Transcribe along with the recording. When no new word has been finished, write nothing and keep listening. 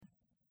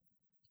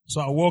So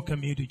I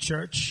welcome you to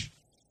church,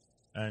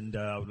 and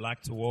I would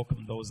like to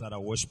welcome those that are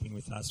worshiping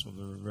with us for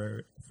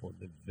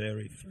the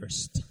very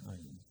first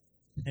time.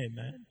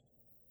 Amen.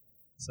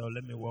 So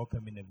let me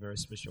welcome in a very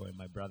special way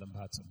my brother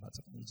Mbato.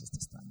 Mbato, can you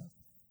just stand up?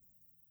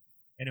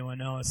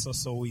 Anyone else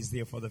also who is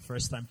there for the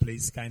first time,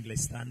 please kindly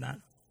stand up.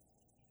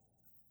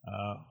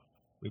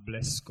 We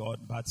bless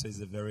God. Mbato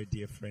is a very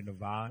dear friend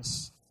of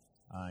ours.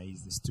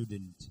 He's the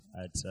student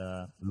at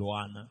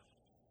Luana,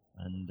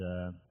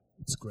 and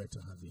it's great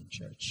to have you in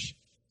church.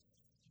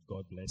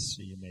 God bless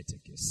you. You may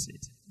take your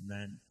seat.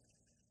 Amen.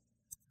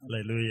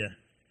 Hallelujah.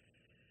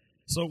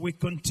 So we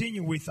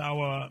continue with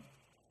our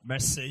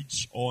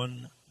message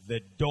on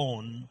the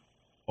dawn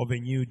of a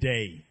new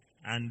day.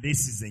 And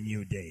this is a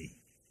new day.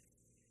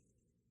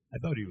 I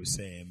thought you would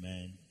say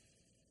amen.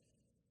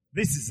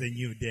 This is a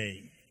new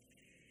day.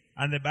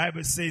 And the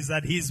Bible says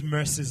that His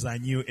mercies are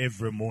new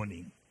every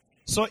morning.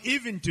 So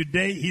even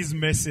today, His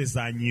mercies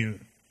are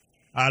new.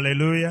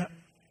 Hallelujah.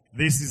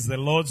 This is the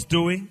Lord's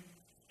doing.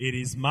 It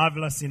is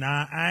marvelous in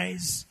our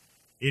eyes.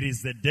 It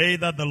is the day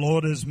that the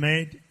Lord has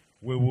made.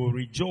 We will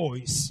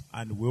rejoice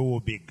and we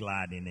will be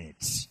glad in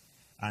it.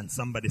 And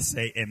somebody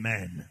say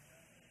amen.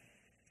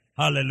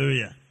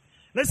 Hallelujah.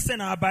 Let's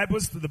turn our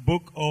Bibles to the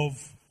book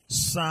of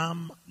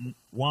Psalm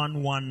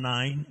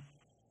 119.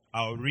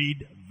 I'll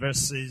read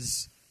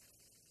verses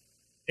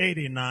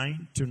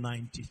 89 to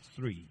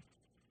 93.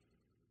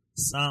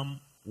 Psalm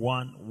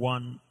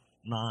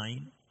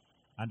 119.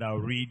 And I'll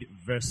read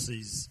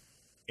verses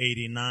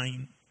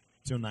 89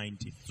 to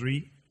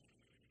 93.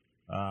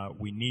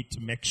 We need to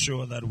make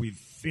sure that we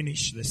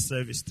finish the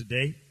service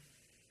today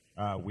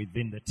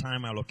within the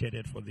time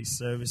allocated for this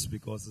service,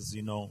 because as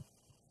you know,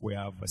 we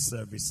have a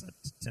service at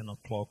 10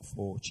 o'clock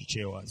for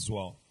Chichewa as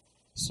well.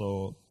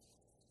 So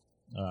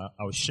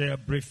I'll share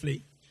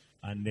briefly,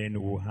 and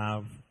then we'll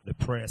have the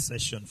prayer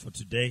session for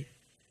today.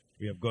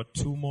 We have got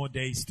 2 more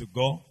days to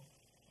go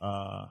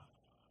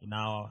in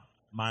our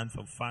month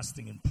of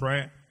fasting and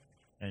prayer.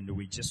 And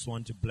we just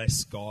want to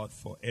bless God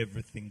for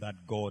everything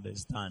that God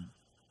has done.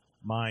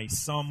 My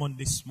sermon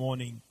this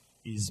morning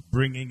is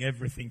bringing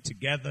everything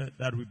together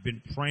that we've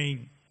been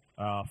praying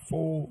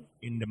for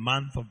in the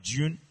month of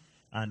June.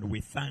 And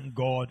we thank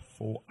God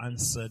for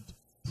answered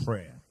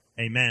prayer.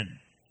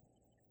 Amen.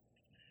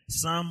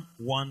 Psalm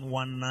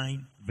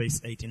 119,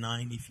 verse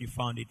 89. If you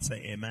found it, say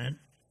amen.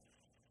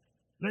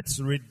 Let's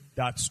read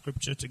that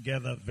scripture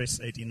together, verse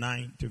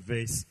 89 to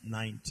verse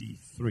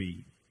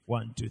 93.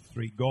 1, 2,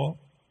 3, go.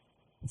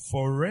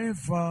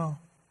 Forever,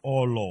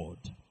 O Lord,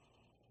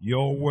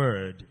 your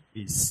word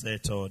is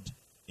settled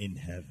in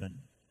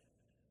heaven.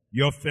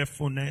 Your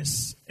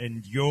faithfulness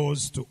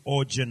endures to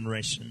all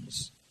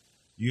generations.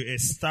 You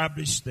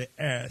establish the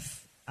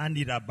earth and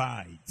it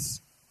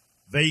abides.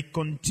 They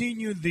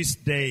continue this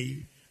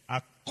day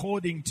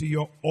according to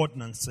your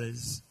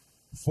ordinances,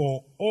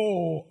 for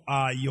all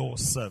are your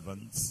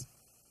servants.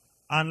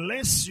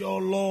 Unless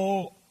your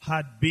law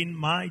had been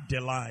my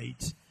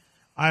delight,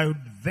 I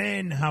would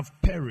then have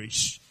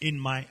perished in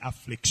my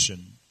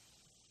affliction.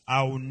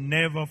 I will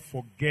never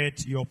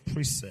forget your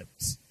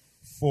precepts,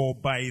 for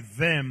by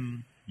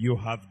them you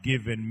have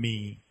given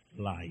me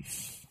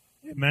life.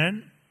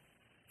 Amen.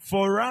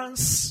 For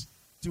us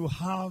to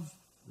have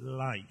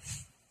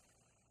life,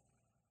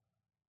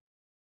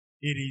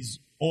 it is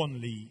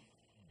only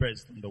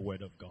based on the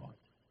word of God.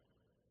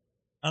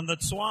 And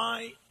that's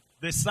why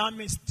the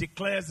psalmist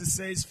declares, it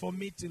says, for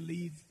me to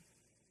live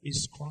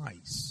is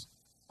Christ,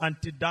 and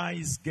to die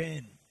is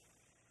gain.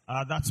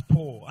 That's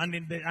Paul. And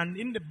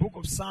in the book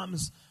of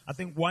Psalms, I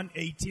think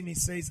 118, it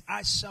says,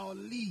 I shall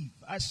live,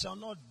 I shall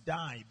not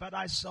die, but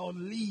I shall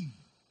live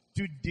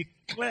to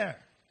declare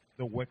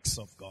the works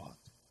of God.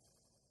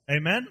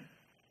 Amen?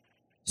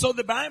 So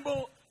the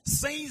Bible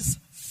says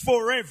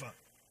forever.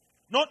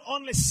 Not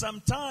only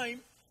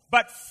sometime,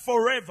 but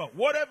forever.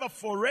 Whatever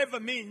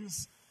forever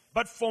means,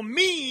 but for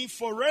me,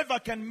 forever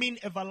can mean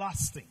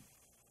everlasting.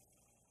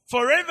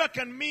 Forever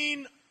can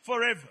mean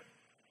forever.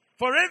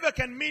 Forever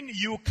can mean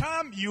you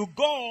come, you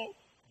go,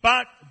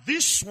 but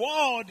this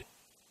world,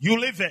 you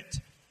live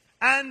it.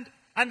 And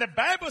the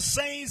Bible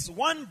says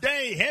one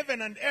day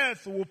heaven and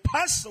earth will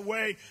pass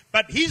away,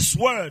 but His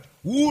word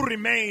will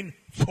remain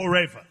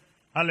forever.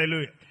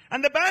 Hallelujah.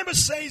 And the Bible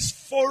says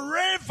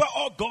forever,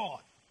 oh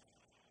God,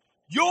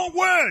 your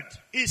word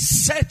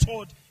is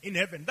settled in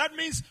heaven. That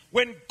means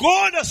when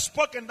God has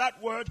spoken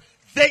that word,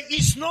 there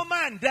is no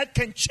man that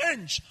can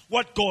change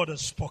what God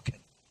has spoken.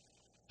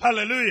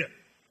 Hallelujah.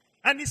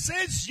 And He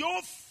says, your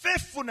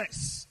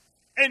faithfulness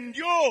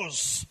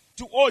endures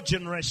to all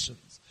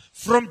generations.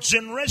 From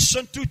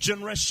generation to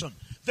generation,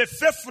 the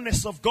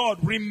faithfulness of God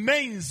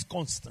remains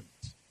constant.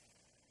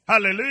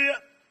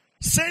 Hallelujah.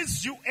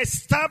 Says you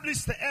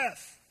establish the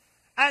earth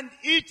and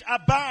it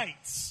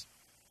abides.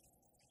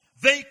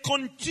 They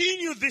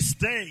continue this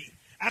day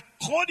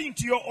according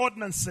to your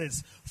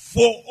ordinances,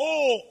 for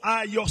all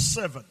are your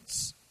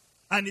servants.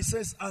 And He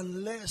says,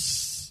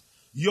 unless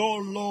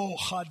your law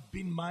had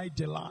been my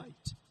delight,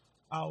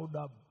 I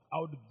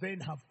would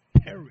then have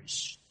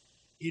perished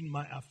in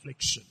my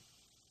affliction.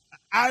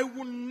 I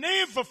will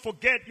never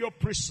forget your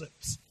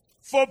precepts,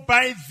 for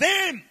by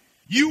them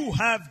you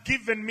have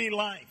given me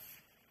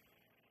life.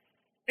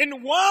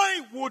 And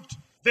why would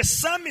the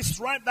psalmist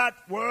write that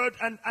word?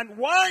 And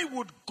why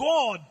would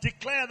God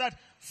declare that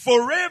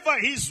forever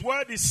his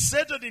word is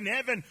settled in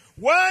heaven?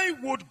 Why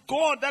would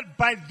God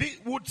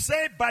would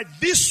say by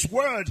this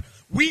word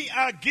we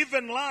are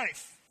given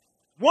life?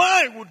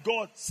 Why would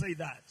God say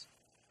that?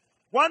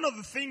 One of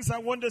the things I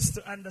want us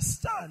to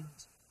understand,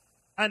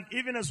 and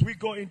even as we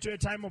go into a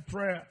time of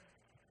prayer,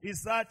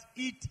 is that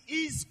it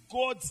is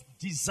God's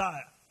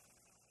desire.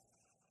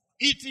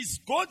 It is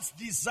God's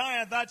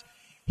desire that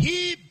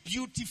He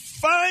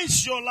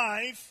beautifies your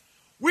life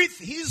with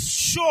His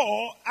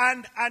sure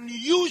and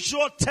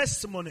unusual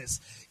testimonies.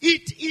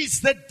 It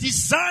is the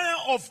desire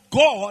of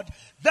God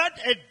that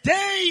a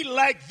day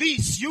like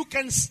this you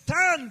can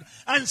stand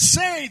and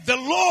say, the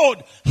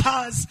Lord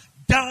has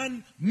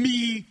done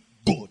me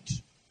good.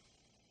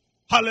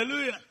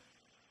 Hallelujah.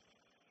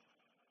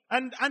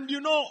 And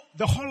you know,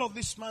 the whole of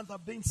this month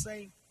I've been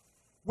saying,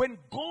 when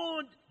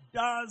God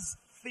does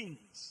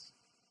things,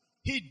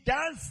 He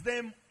does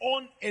them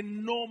on a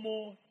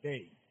normal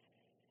day.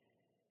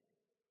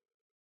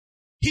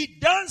 He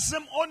does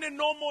them on a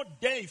normal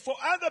day. For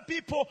other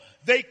people,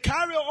 they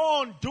carry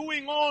on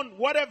doing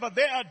whatever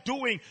they are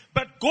doing.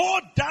 But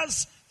God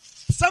does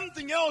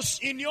something else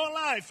in your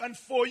life. And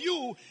for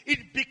you,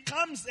 it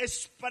becomes a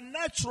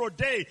supernatural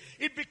day.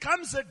 It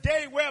becomes a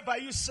day whereby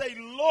you say,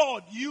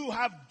 Lord, you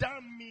have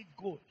done me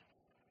good.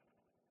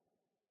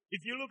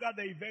 If you look at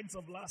the events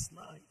of last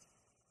night,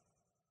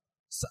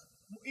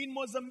 in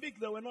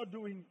Mozambique, they were not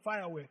doing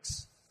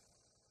fireworks.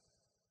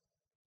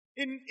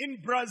 In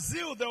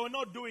Brazil, they were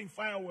not doing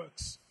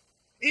fireworks.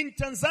 In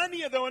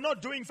Tanzania, they were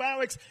not doing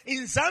fireworks.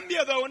 In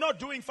Zambia, they were not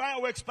doing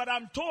fireworks, but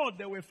I'm told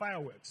there were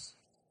fireworks.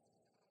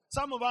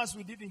 Some of us,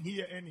 we didn't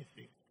hear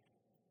anything.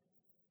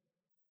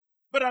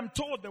 But I'm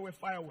told there were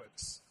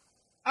fireworks.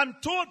 I'm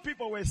told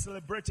people were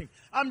celebrating.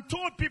 I'm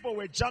told people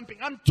were jumping.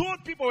 I'm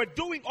told people were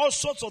doing all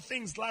sorts of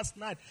things last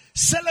night.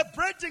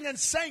 Celebrating and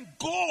saying,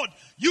 God,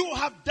 you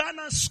have done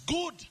us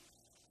good.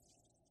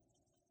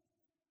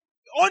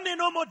 On a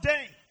normal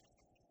day.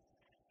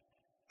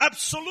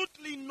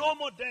 Absolutely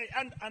normal day.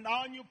 And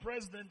our new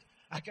president,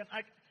 I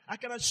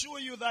can assure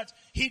you that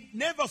he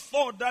never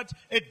thought that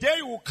a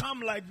day will come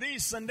like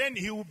this and then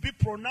he will be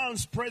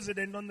pronounced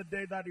president on the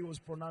day that he was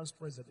pronounced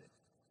president.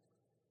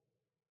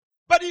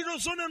 But it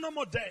was on a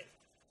normal day.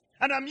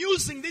 And I'm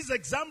using these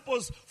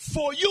examples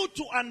for you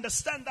to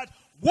understand that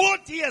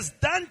what he has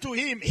done to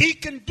him, he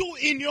can do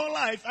in your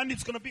life, and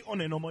it's going to be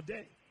on a normal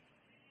day.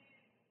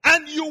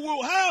 And you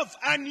will have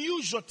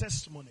unusual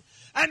testimony.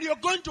 And you're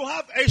going to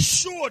have a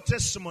sure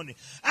testimony.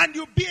 And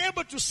you'll be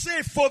able to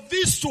say, for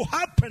this to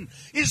happen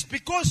is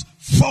because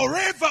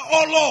forever,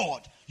 oh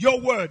Lord,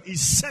 your word is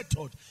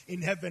settled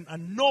in heaven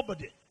and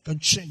nobody can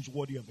change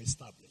what you have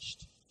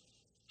established.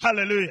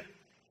 Hallelujah.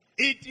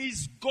 It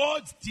is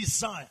God's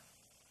desire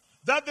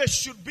that there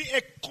should be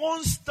a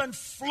constant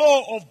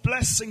flow of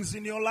blessings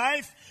in your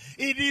life.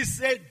 It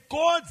is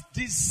God's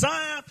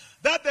desire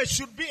that there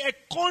should be a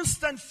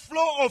constant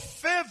flow of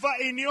favor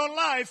in your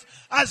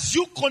life as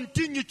you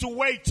continue to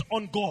wait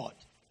on God.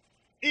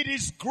 It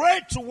is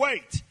great to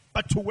wait,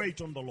 but to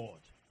wait on the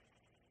Lord.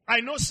 I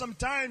know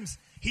sometimes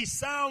it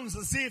seems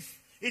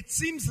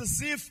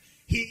as if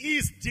He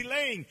is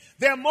delaying.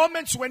 There are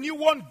moments when you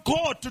want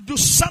God to do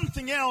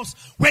something else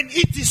when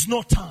it is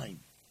no time.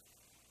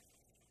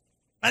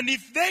 And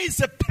if there is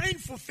a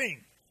painful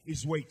thing,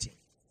 He's waiting.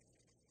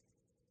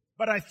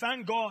 But I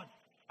thank God.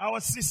 Our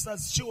sister,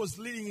 she was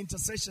leading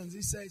intercessions.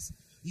 He says,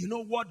 you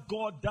know what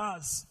God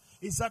does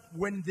is that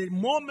when the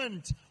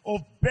moment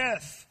of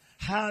birth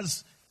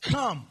has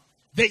come,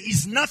 there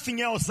is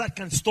nothing else that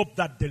can stop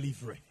that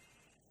delivery.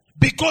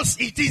 Because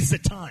it is the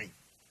time.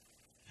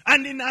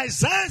 And in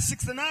Isaiah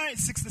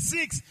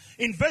 66,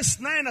 in verse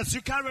 9, as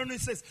you carry on, it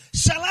says,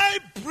 shall I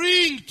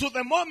bring to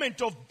the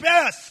moment of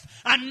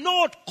birth and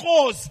not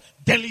cause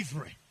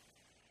delivery?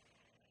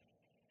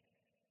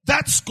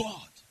 That's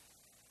God.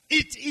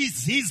 It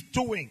is His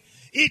doing.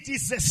 It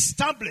is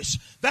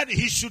established that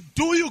He should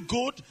do you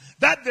good,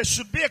 that there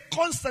should be a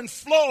constant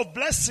flow of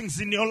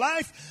blessings in your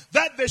life,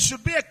 that there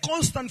should be a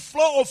constant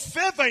flow of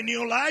favor in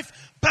your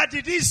life, but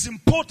it is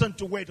important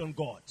to wait on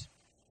God.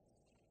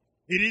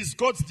 It is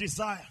God's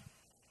desire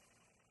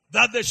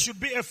that there should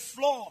be a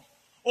flow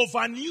of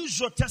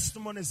unusual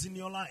testimonies in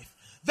your life.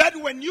 That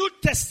when you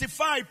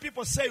testify,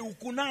 people say,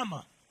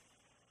 ukunama.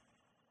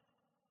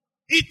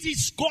 It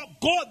is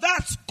God,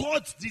 that's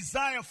God's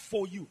desire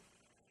for you.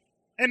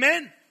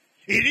 Amen.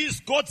 It is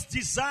God's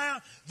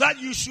desire that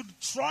you should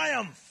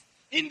triumph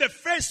in the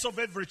face of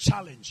every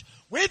challenge.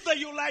 Whether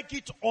you like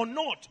it or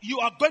not, you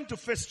are going to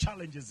face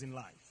challenges in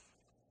life.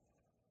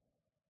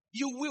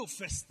 You will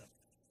face them.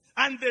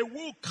 And they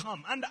will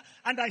come. And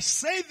I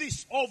say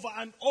this over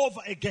and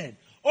over again.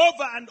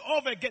 Over and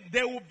over again.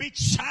 There will be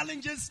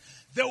challenges.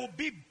 There will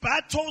be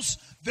battles.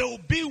 There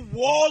will be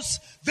wars.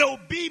 There will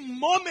be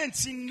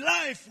moments in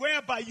life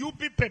whereby you'll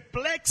be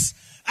perplexed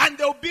And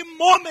there will be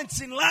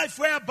moments in life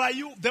whereby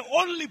the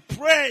only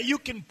prayer you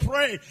can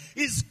pray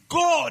is,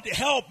 God,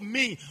 help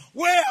me.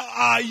 Where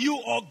are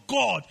you, oh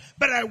God?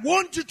 But I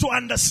want you to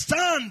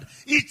understand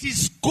it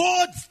is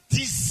God's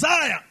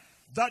desire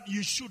that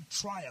you should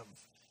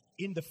triumph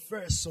in the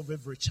face of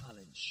every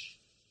challenge.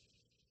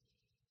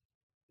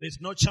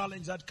 There's no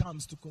challenge that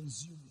comes to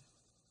consume you.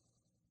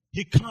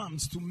 He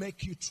comes to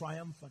make you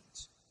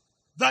triumphant.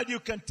 That you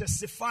can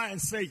testify and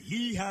say,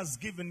 He has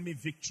given me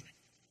victory.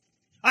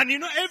 And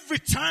every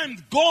time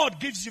God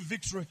gives you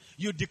victory,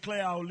 you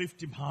declare, I will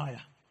lift Him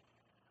higher.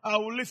 I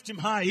will lift Him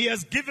higher. He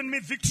has given me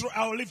victory,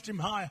 I will lift Him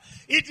higher.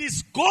 It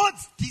is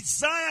God's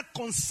desire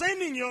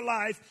concerning your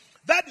life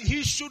that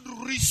He should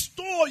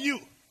restore you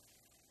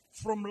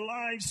from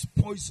life's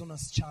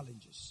poisonous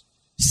challenges.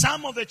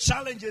 Some of the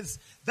challenges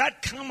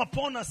that come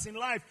upon us in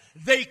life,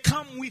 they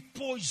come with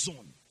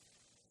poison.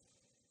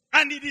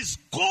 And it is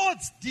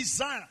God's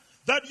desire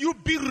that you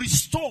be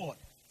restored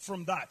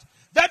from that.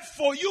 That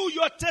for you,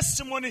 your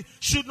testimony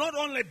should not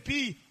only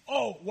be,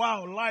 oh,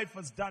 wow, life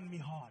has done me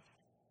hard.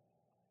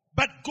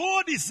 But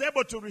God is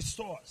able to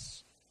restore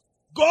us.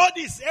 God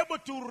is able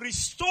to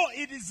restore.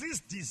 It is His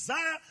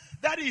desire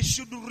that He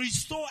should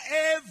restore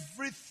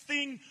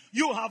everything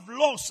you have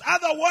lost.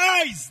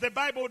 Otherwise, the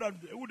Bible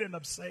wouldn't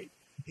have said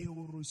He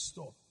will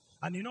restore.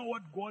 And you know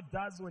what God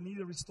does when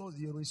He restores?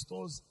 He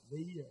restores the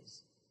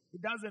years. He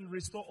doesn't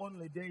restore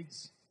only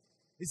days.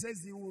 He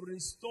says He will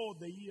restore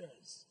the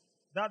years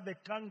that the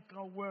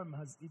cankerworm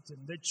has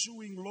eaten, the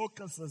chewing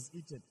locust has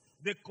eaten,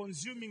 the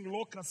consuming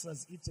locust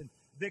has eaten,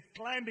 the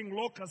climbing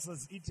locust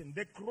has eaten,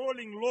 the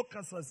crawling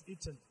locust has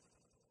eaten.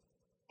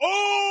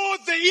 All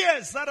the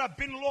years that have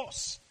been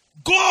lost,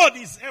 God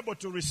is able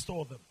to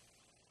restore them.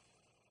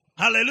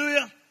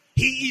 Hallelujah.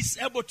 He is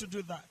able to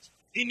do that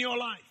in your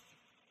life.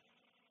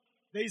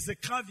 There is a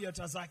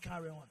caveat as I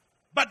carry on.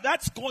 But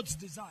that's God's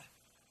desire.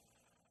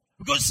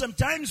 Because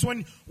sometimes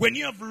when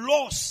you have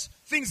lost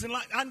things in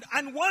life,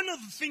 and one of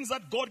the things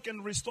that God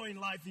can restore in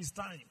life is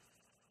time.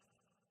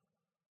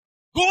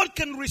 God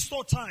can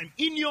restore time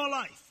in your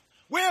life.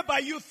 Whereby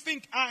you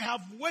think, I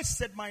have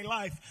wasted my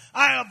life.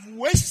 I have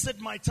wasted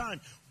my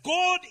time.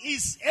 God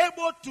is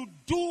able to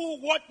do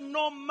what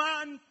no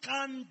man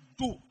can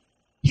do.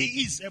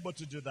 He is able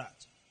to do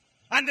that.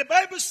 And the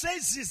Bible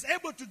says He's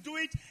able to do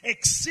it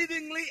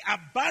exceedingly,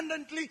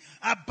 abundantly,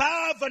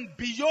 above and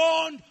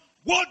beyond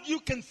what you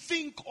can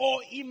think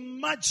or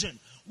imagine.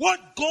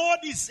 What God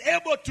is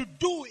able to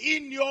do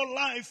in your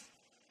life,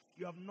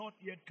 you have not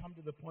yet come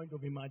to the point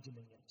of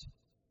imagining it.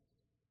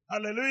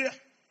 Hallelujah.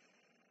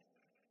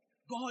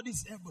 God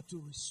is able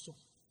to restore.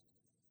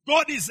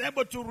 God is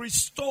able to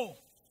restore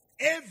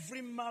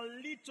every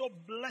little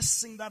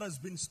blessing that has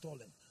been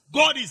stolen.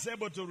 God is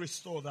able to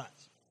restore that.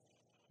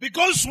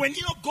 Because when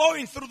you're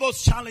going through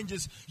those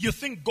challenges, you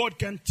think God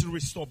can't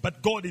restore,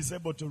 but God is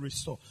able to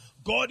restore.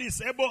 God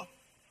is able.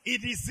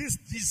 It is His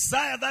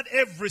desire that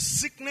every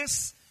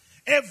sickness,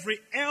 every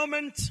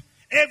ailment,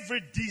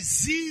 every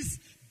disease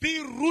be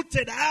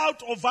rooted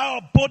out of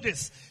our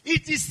bodies.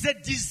 It is the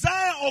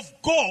desire of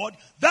God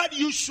that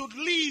you should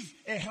live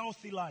a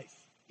healthy life.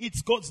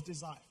 It's God's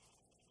desire.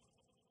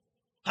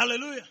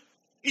 Hallelujah.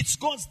 It's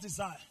God's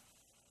desire.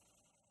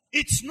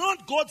 It's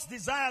not God's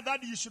desire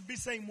that you should be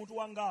saying, Mutu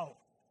wangao.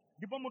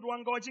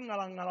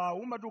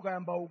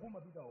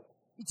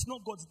 It's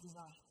not God's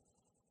desire.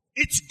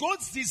 It's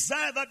God's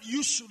desire that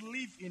you should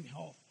live in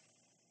health.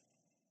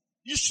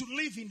 You should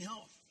live in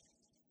health.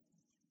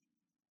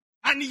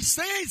 And He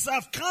says,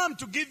 I've come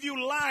to give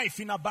you life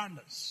in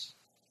abundance.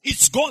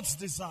 It's God's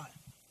desire.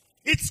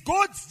 It's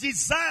God's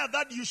desire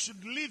that you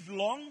should live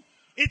long.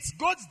 It's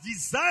God's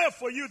desire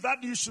for you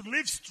that you should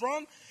live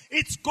strong.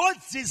 It's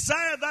God's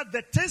desire that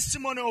the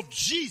testimony of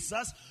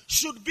Jesus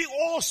should be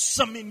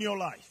awesome in your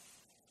life.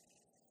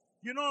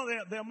 You know,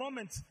 there are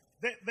moments,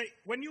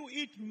 when you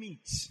eat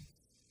meat,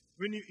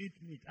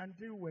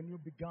 until when you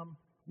become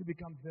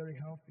very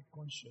healthy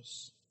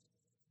conscious.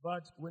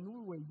 But when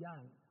we were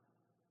young,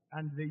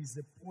 and there is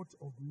a pot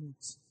of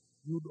meat,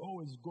 you would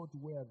always go to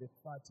where the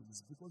fat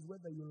is. Because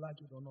whether you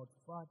like it or not,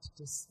 fat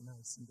tastes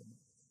nice in the mouth.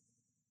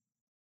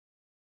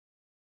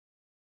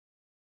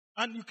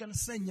 And you can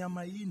say,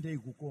 nyama inde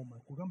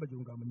ikukoma. Kugamba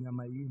jungama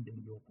nyama inde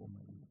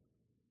ndiyokoma.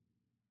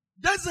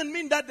 Doesn't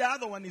mean that the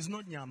other one is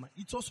not nyama.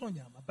 It's also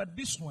nyama. But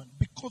this one,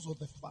 because of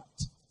the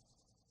fat,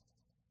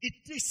 it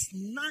tastes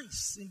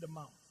nice in the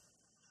mouth.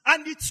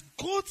 And it's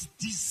God's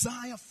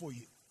desire for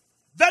you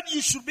that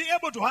you should be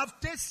able to have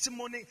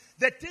testimony.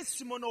 The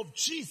testimony of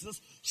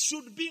Jesus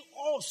should be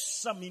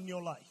awesome in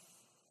your life.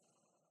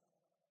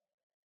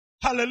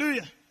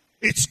 Hallelujah.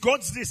 It's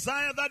God's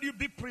desire that you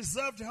be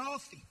preserved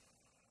healthy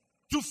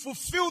to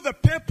fulfill the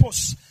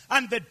purpose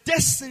and the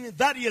destiny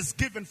that He has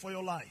given for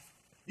your life.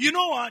 You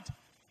know what?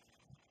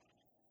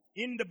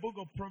 In the book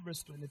of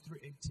Proverbs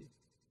 23:18,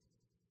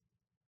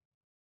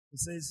 it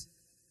says,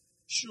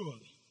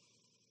 surely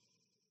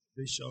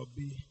there shall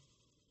be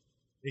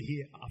a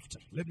hereafter.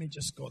 Let me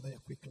just go there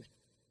quickly.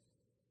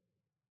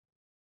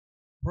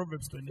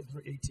 Proverbs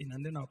 23:18,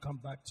 and then I'll come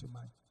back to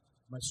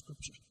my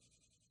scripture.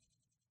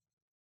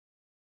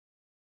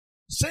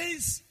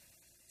 says,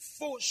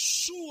 for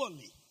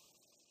surely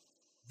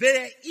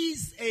there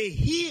is a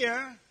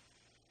hereafter,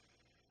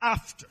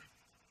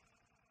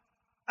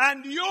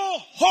 and your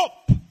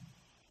hope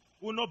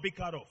will not be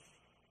cut off.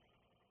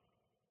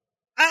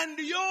 And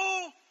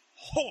your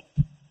hope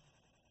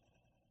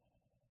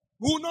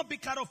will not be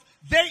cut off.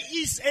 There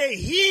is a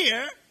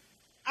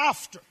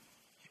hereafter.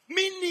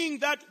 Meaning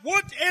that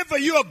whatever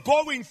you are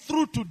going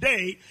through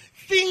today,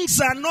 things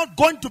are not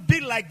going to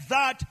be like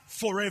that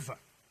forever.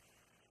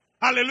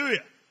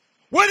 Hallelujah.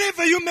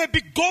 Whatever you may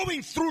be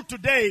going through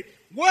today,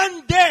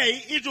 one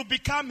day it will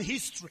become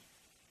history.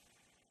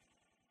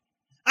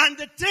 And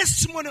the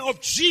testimony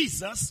of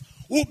Jesus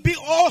will be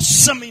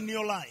awesome in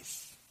your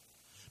life.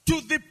 To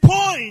the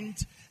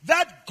point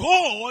that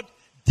God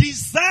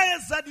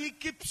desires that He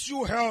keeps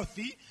you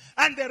healthy.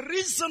 And the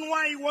reason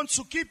why He wants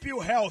to keep you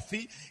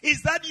healthy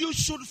is that you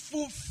should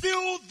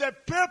fulfill the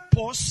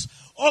purpose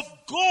of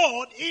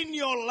God in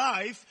your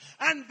life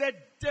and the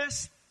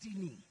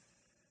destiny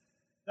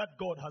that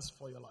God has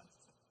for your life.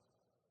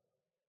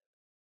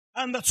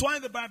 And that's why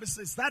the Bible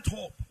says that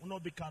hope will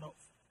not be cut off.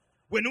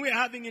 When we are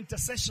having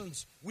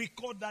intercessions, we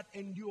call that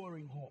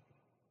enduring hope.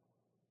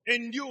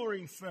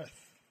 Enduring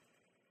faith.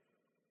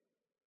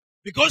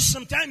 Because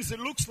sometimes it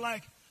looks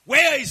like,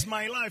 where is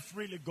my life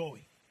really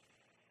going?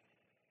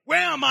 Where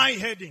am I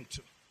heading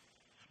to?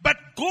 But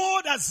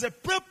God has a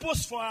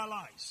purpose for our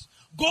lives.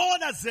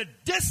 God has a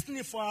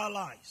destiny for our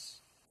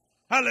lives.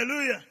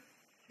 Hallelujah.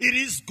 It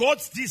is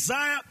God's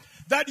desire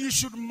that you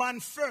should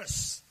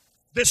manifest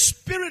the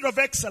spirit of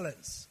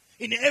excellence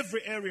in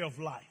every area of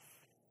life.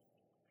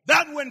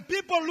 That when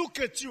people look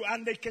at you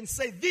and they can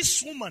say,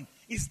 this woman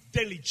is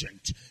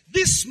diligent.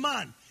 This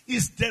man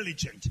is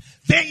diligent.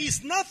 There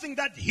is nothing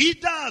that he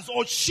does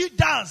or she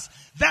does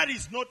that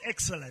is not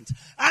excellent.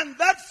 And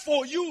that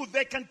for you,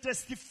 they can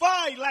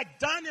testify like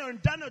Daniel in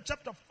Daniel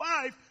chapter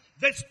 5,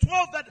 verse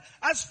 12, that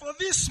as for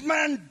this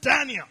man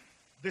Daniel,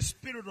 the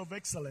spirit of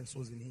excellence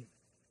was in him.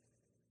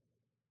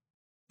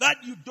 That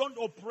you don't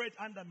operate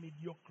under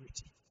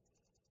mediocrity.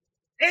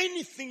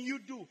 Anything you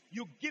do,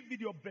 you give it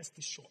your best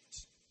shot.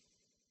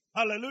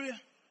 Hallelujah.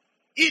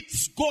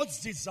 It's God's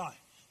desire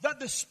that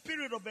the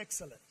spirit of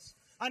excellence.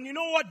 And you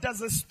know what does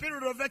the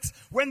spirit of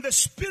excellence? When the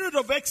spirit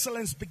of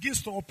excellence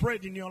begins to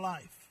operate in your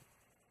life,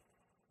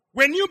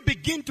 when you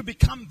begin to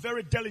become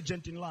very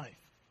diligent in life,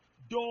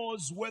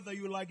 doors, whether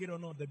you like it or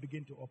not, they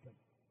begin to open.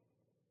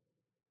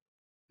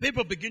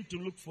 People begin to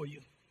look for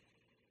you.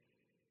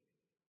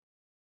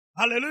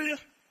 Hallelujah.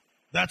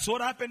 That's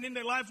what happened in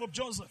the life of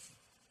Joseph.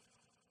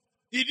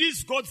 It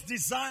is God's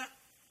desire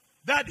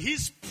that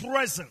His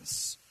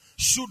presence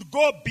should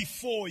go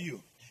before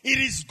you. It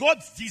is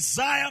God's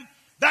desire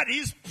that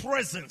His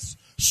presence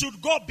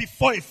should go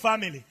before a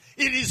family.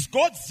 It is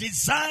God's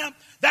desire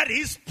that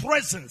His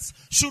presence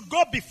should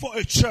go before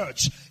a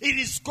church. It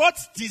is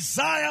God's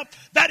desire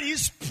that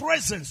His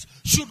presence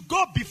should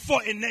go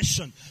before a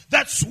nation.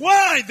 That's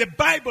why the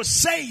Bible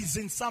says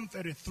in Psalm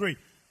 33,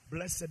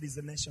 blessed is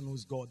the nation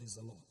whose God is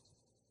the Lord.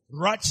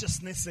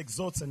 Righteousness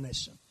exalts a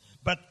nation,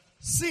 but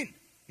sin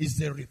is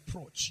the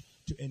reproach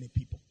to any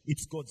people.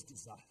 It's God's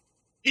desire.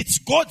 It's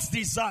God's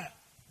desire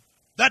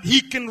that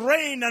He can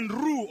reign and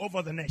rule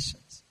over the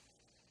nations.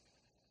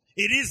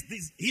 It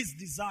is His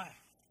desire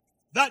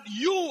that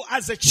you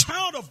as a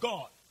child of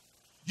God,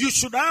 you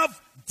should have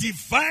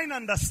divine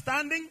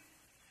understanding.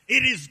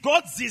 It is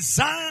God's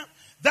desire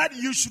that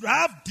you should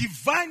have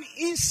divine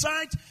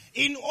insight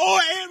in all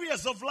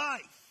areas of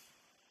life.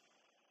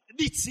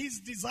 It's His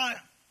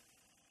desire.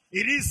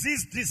 It is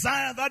His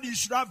desire that you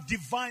should have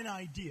divine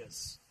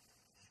ideas.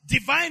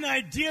 Divine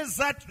ideas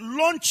that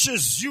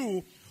launches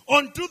you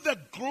onto the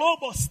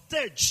global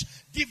stage.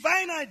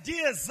 Divine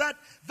ideas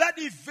that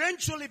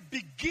eventually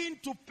begin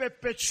to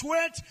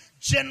perpetuate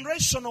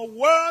generational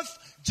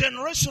wealth,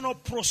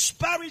 generational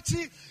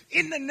prosperity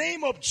in the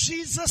name of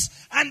Jesus.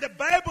 And the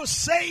Bible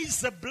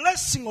says the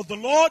blessing of the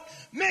Lord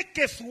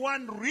maketh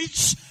one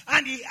rich,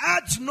 and He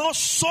adds no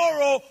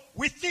sorrow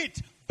with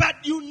it.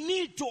 But you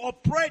need to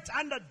operate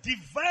under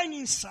divine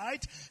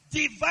insight,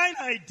 divine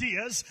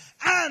ideas,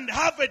 and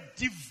have a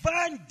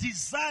divine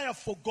desire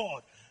for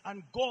God.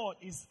 And God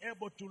is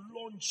able to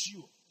launch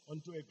you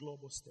onto a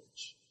global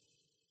stage.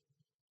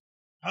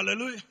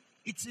 Hallelujah.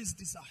 It's His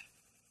desire.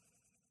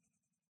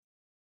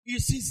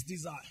 It's His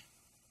desire.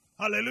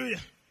 Hallelujah.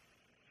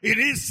 It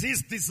is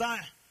His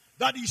desire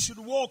that you should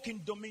walk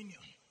in dominion.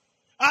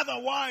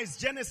 Otherwise,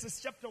 Genesis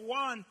chapter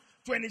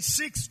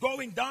 1:26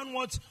 going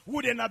downwards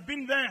wouldn't have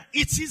been there.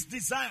 It's His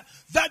desire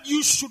that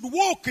you should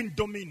walk in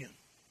dominion.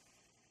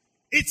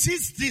 It's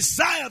His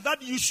desire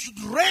that you should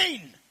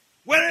reign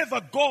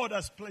wherever God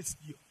has placed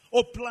you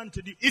or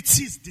planted you. It's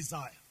His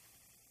desire.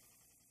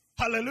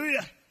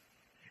 Hallelujah.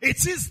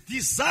 It's His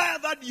desire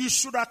that you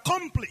should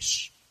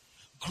accomplish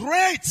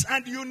great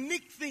and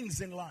unique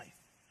things in life.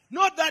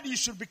 Not that you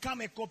should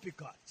become a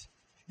copycat.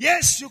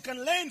 Yes, you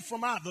can learn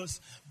from others,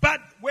 but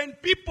when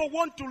people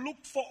want to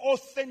look for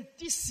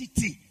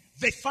authenticity,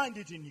 they find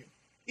it in you.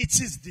 It's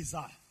His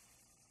desire.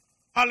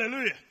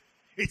 Hallelujah.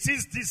 It's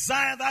His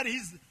desire that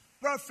His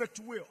perfect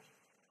will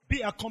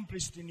be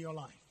accomplished in your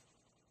life.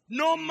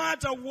 No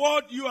matter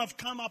what you have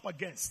come up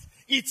against,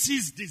 it's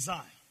His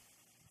desire.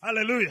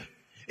 Hallelujah.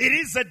 It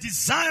is the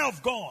desire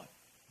of God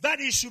that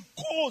He should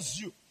cause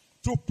you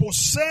to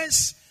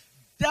possess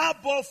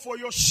double for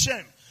your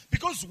shame.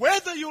 Because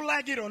whether you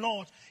like it or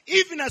not,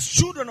 even as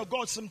children of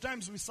God,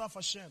 sometimes we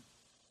suffer shame.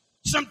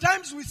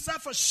 Sometimes we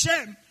suffer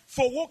shame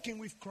for walking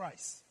with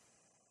Christ.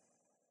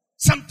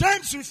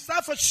 Sometimes we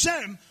suffer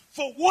shame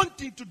for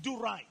wanting to do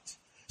right.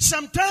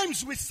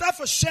 Sometimes we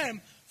suffer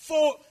shame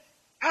for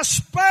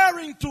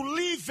aspiring to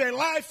live a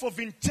life of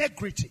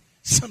integrity.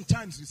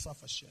 Sometimes we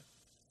suffer shame.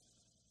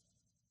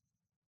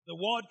 The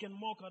world can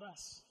mock at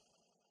us.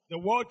 The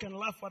world can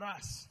laugh at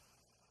us.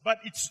 But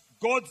it's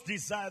God's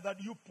desire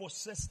that you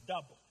possess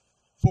double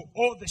for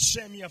all the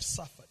shame you have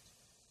suffered.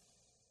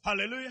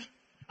 Hallelujah.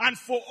 And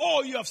for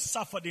all you have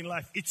suffered in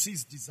life, it's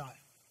His desire.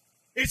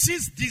 It's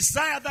His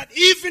desire that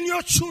even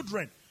your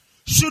children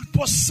should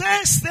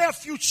possess their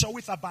future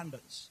with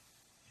abundance.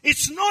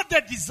 It's not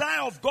the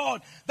desire of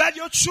God that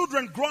your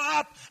children grow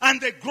up and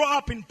they grow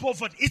up in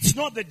poverty. It's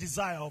not the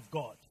desire of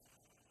God.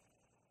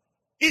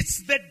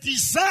 It's the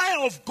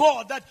desire of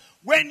God that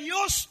when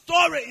your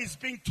story is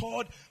being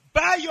told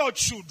by your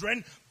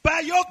children,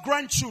 by your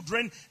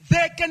grandchildren,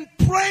 they can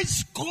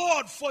praise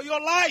God for your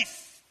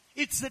life.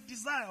 It's the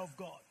desire of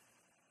God.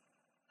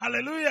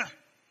 Hallelujah.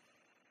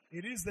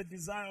 It is the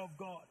desire of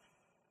God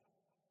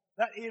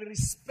that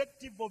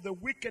irrespective of the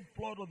wicked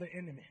plot of the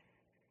enemy,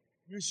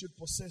 you should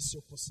possess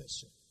your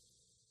possession.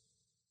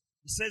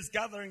 He says,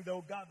 gathering they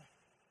will gather,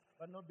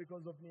 but not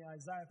because of me.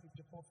 Isaiah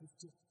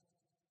 54:15. It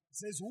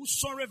says,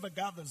 whosoever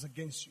gathers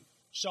against you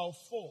shall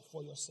fall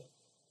for yourself.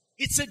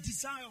 It's a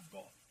desire of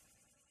God.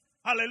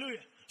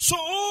 Hallelujah. So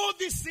all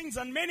these things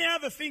and many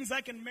other things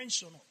I can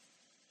mention of,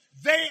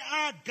 they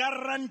are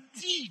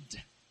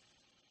guaranteed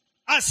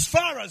as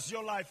far as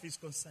your life is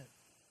concerned.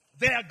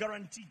 They are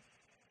guaranteed.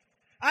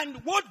 And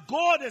what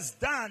God has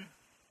done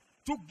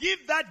to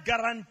give that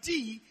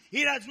guarantee,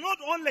 He has not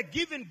only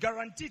given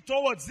guarantee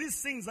towards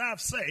these things I have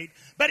said,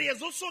 but He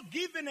has also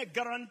given a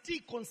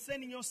guarantee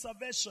concerning your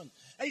salvation.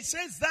 And He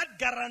says that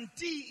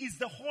guarantee is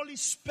the Holy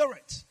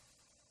Spirit.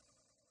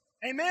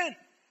 Amen.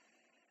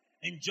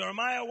 In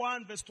Jeremiah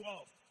 1 verse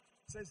 12,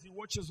 it says He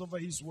watches over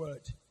His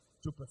word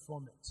to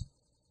perform it.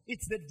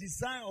 It's the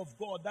desire of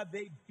God that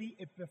there be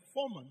a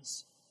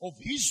performance of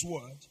His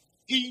word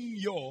in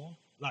your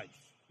life.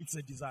 It's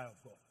a desire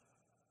of God.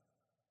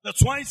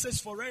 That's why He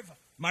says forever,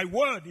 my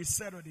word is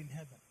settled in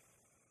heaven.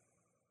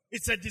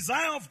 It's a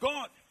desire of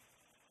God.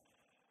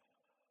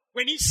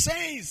 When He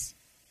says,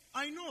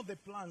 I know the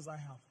plans I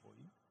have for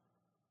you.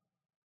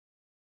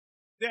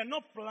 They are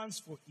not plans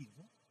for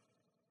evil.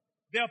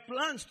 They are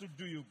plans to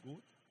do you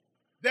good.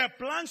 They are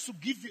plans to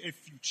give you a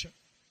future.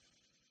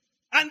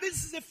 And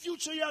this is a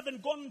future you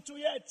haven't gone into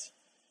yet.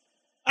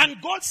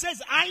 And God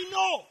says, I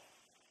know.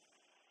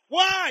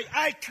 Why?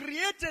 I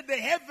created the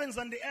heavens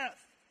and the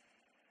earth.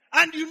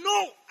 And you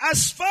know,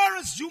 as far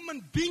as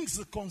human beings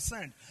are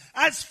concerned,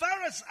 as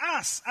far as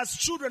us, as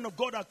children of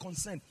God are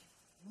concerned,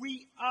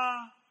 we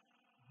are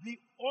the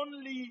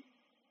only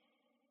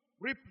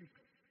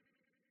replica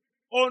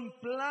on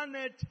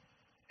planet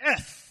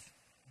Earth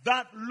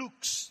that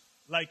looks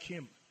like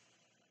Him.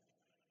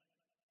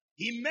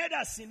 He made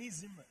us in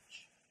His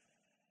image.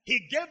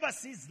 He gave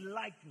us His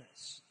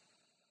likeness.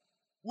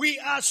 We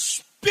are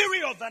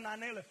superior than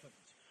an elephant.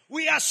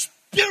 We are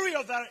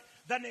superior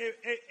than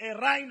a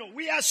rhino.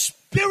 We are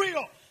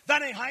superior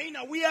than a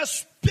hyena. We are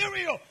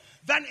superior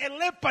than a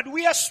leopard.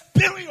 We are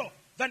superior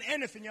than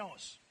anything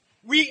else.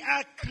 We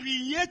are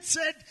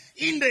created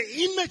in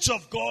the image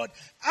of God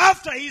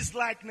after His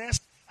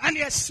likeness. And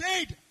He has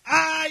said,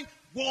 I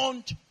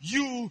want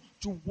you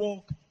to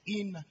walk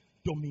in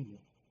dominion.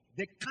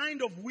 The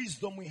kind of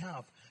wisdom we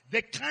have,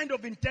 the kind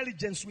of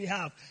intelligence we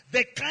have,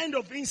 the kind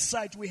of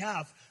insight we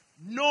have,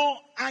 no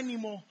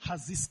animal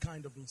has this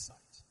kind of insight.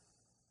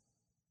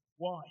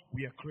 Why?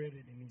 We are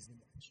created in His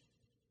image.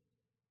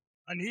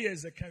 And here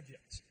is a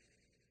caveat.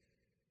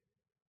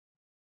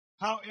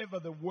 However,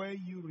 the way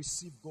you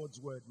receive God's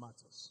word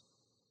matters.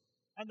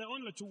 And there are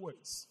only two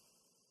ways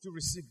to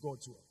receive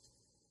God's word.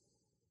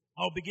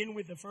 I'll begin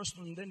with the first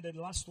one, and then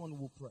the last one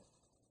we'll pray.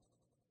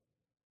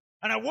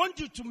 And I want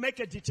you to make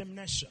a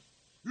determination,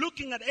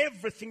 looking at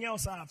everything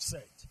else I have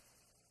said.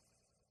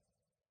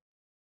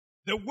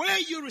 The way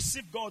you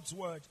receive God's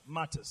word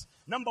matters.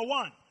 Number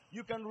one,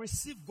 you can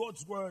receive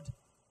God's word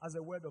as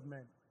a word of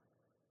man.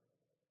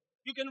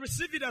 You can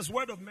receive it as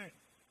word of man.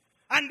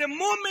 And the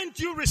moment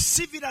you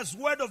receive it as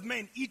word of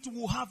man, it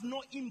will have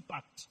no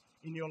impact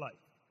in your life.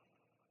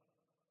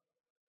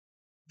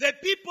 The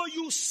people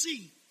you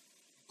see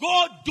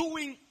God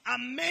doing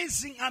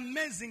amazing,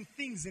 amazing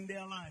things in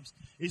their lives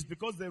is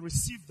because they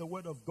received the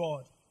word of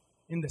God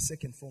in the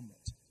second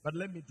format. But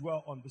let me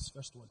dwell on this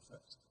first one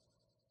first.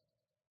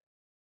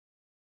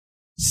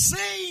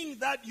 Saying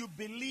that you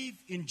believe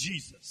in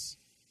Jesus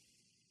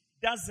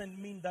doesn't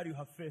mean that you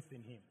have faith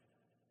in Him.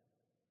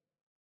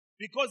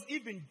 Because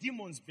even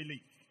demons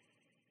believe.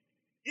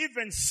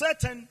 Even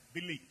Satan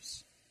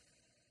believes.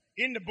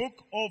 In the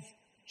book of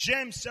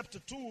James chapter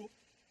 2,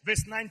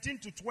 verse 19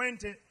 to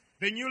 20,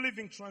 the New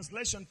Living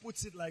Translation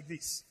puts it like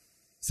this.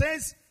 It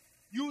says,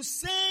 you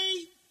say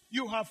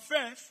you have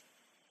faith,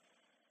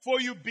 for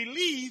you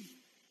believe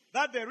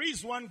that there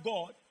is one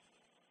God.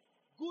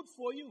 Good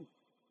for you.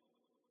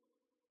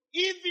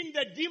 Even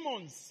the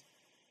demons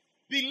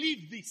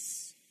believe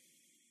this.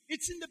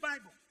 It's in the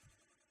Bible.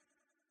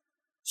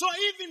 So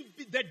even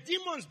the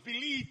demons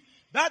believe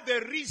that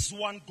there is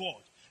one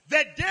God.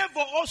 The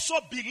devil also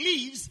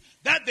believes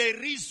that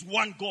there is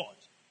one God.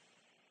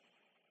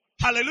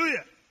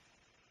 Hallelujah.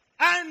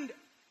 And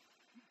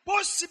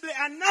possibly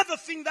another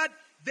thing that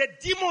the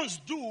demons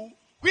do,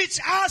 which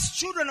us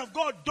children of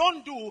God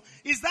don't do,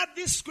 is that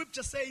this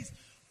scripture says,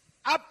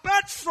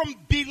 apart from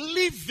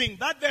believing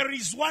that there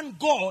is one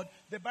God,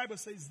 the Bible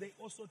says they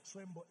also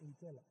tremble in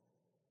terror.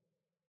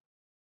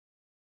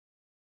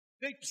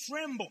 They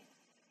tremble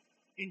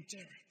in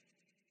terror.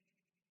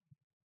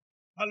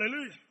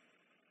 Hallelujah.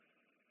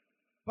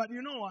 But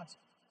you know what?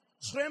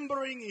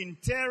 Trembling in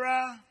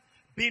terror,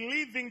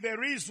 believing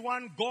there is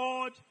one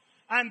God,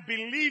 and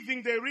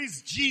believing there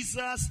is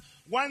Jesus,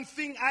 one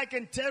thing I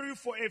can tell you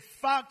for a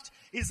fact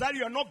is that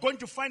you are not going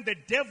to find the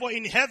devil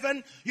in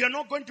heaven. You are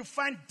not going to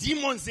find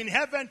demons in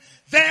heaven.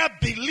 Their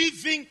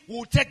believing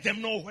will take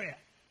them nowhere.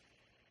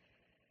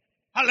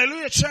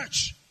 Hallelujah,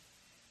 church.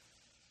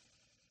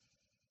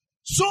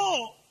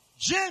 So,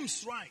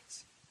 James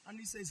writes, and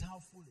he says, how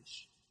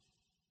foolish.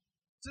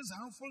 He says,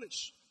 how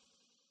foolish.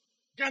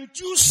 Can't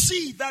you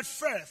see that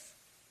faith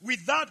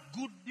without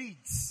good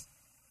deeds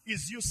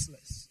is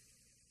useless?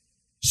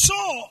 So,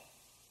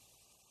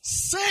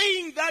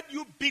 saying that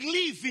you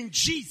believe in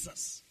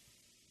Jesus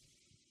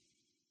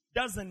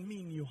doesn't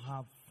mean you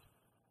have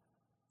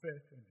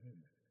faith in Him.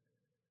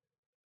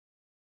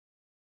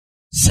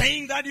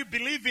 Saying that you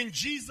believe in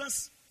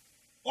Jesus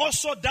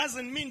also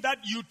doesn't mean that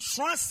you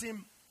trust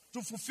Him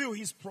to fulfill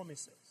His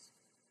promises.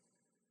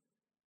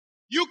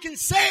 You can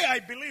say, I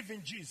believe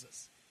in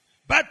Jesus,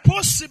 but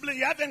possibly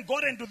you haven't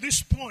gotten to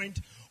this point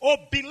of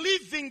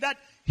believing that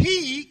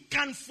He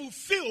can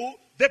fulfill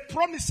the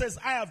promises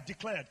I have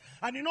declared.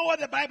 And you know what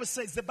the Bible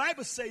says? The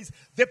Bible says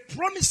the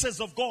promises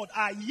of God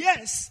are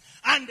yes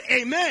and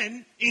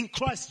amen in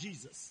Christ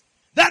Jesus.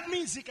 That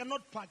means He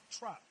cannot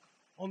backtrack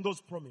on those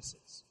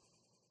promises.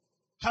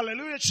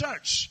 Hallelujah,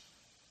 church.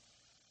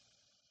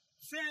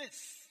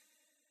 Faith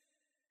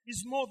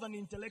is more than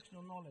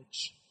intellectual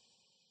knowledge.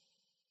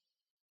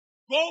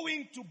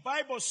 Going to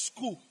Bible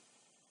school,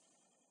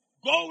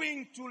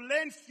 going to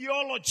learn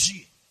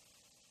theology,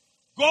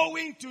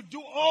 going to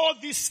do all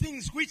these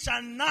things which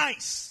are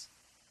nice,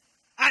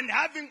 and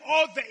having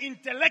all the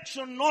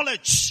intellectual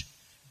knowledge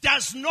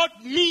does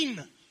not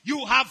mean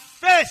you have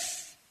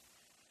faith.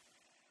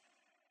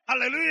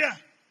 Hallelujah.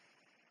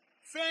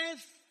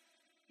 Faith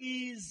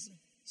is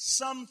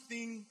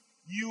something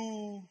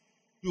you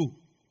do.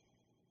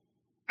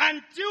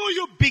 Until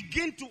you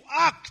begin to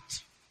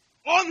act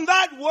on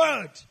that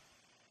word,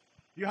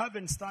 you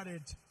haven't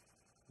started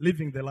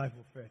living the life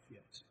of faith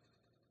yet.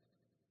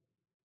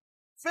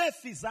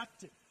 Faith is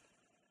active.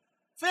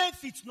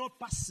 Faith is not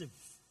passive.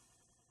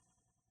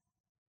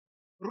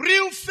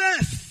 Real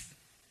faith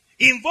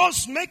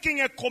involves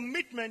making a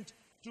commitment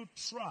to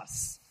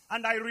trust.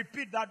 And I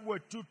repeat that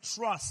word, to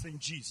trust in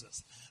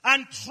Jesus.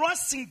 And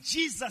trusting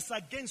Jesus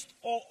against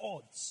all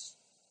odds.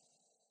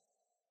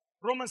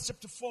 Romans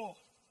chapter 4,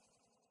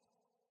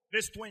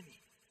 verse 20.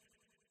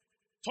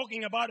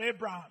 Talking about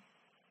Abraham.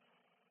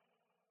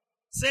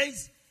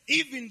 Says,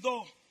 even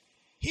though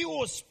he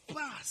was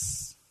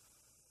past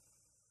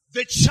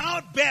the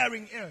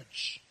childbearing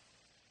age,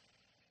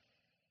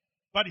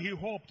 but he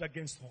hoped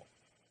against hope.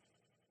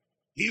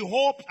 He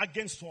hoped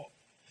against hope.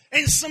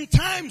 And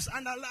sometimes,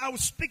 and I will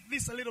speak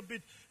this a little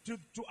bit to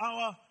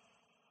our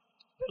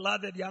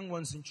beloved young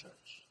ones in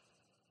church,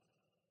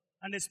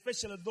 and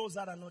especially those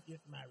that are not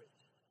yet married.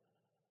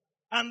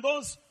 And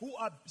those who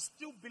are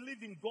still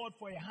believing God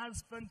for a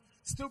husband,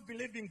 still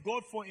believing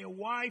God for a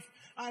wife,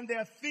 and they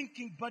are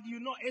thinking, but you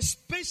know,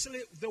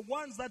 especially the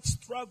ones that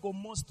struggle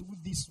most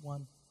with this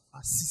one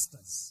are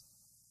sisters.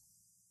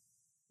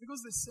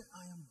 Because they say,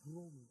 I am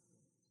growing.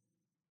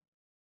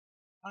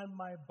 And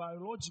my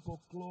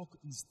biological clock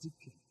is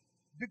ticking.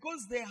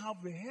 Because they have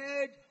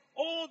heard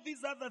all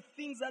these other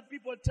things that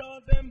people tell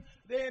them,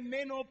 they're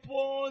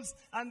menopause,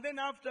 and then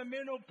after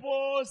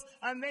menopause,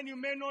 and then you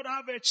may not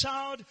have a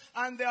child,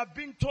 and they are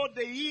being told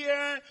the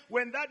year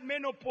when that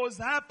menopause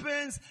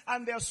happens,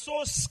 and they're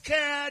so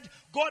scared.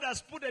 God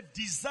has put a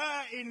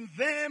desire in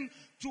them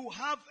to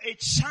have a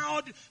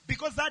child,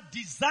 because that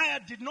desire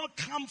did not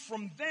come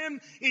from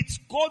them. It's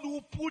God who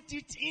put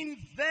it in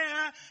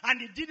there, and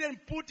He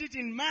didn't put it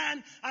in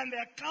man, and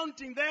they're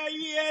counting their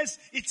years.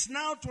 It's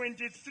now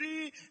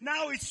 23,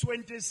 now it's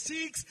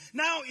 26,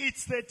 now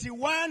it's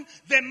 31.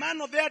 The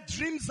man of their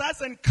dreams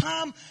hasn't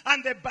come,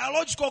 and the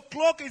biological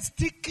clock is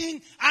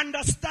ticking.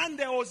 Understand,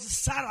 there was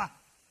Sarah.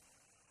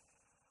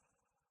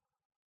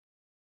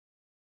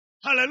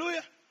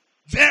 Hallelujah.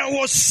 There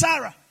was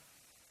Sarah.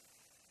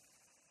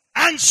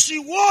 And she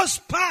was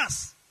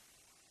past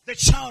the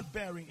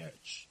childbearing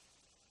age.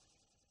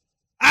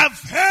 I've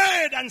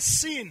heard and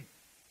seen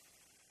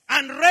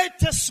and read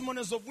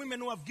testimonies of women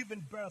who have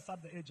given birth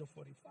at the age of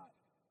 45.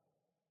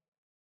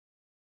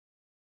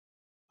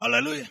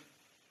 Hallelujah.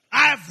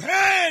 I've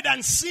heard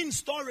and seen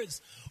stories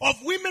of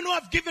women who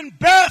have given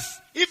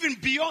birth even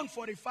beyond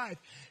 45.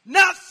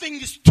 Nothing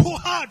is too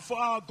hard for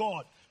our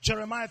God.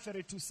 Jeremiah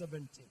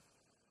 32:17.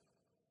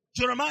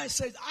 Jeremiah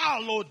says,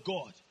 our Lord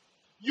God,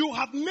 you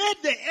have made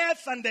the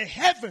earth and the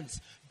heavens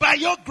by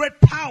your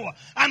great power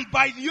and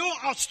by your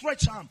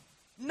outstretched arm.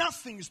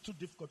 Nothing is too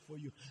difficult for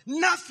you.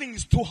 Nothing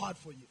is too hard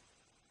for you.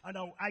 And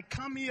I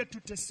come here to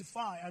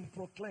testify and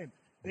proclaim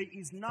there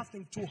is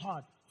nothing too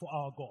hard for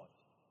our God.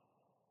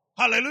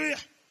 Hallelujah.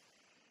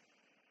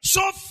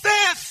 So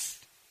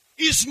faith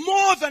is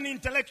more than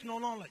intellectual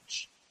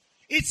knowledge.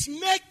 It's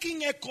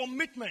making a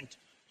commitment.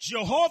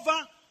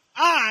 Jehovah,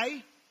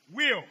 I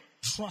will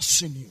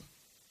trust in you.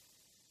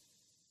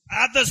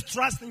 Others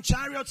trust in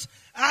chariots,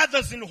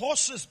 others in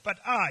horses, but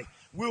I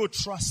will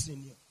trust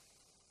in you.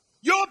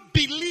 Your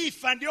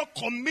belief and your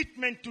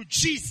commitment to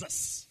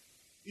Jesus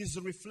is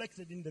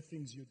reflected in the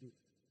things you do.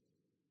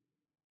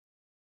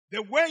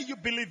 The way you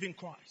believe in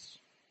Christ,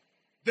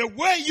 the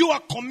way you are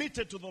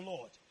committed to the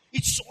Lord,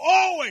 it's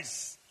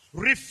always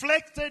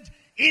reflected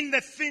in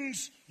the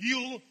things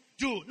you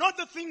do, not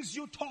the things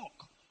you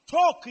talk.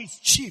 Talk is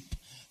cheap.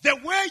 The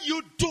way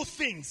you do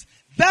things,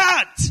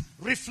 that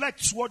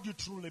reflects what you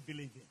truly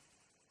believe in.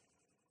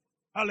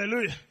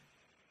 Hallelujah.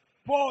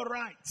 Paul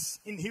writes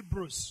in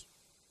Hebrews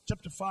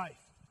chapter 5,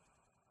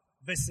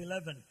 verse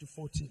 11 to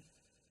 14.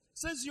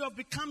 Says you have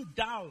become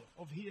dull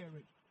of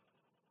hearing.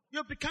 You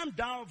have become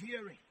dull of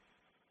hearing.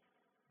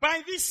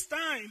 By this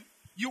time,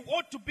 you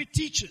ought to be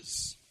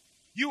teachers.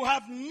 You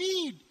have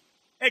need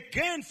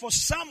again for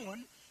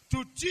someone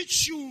to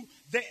teach you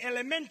the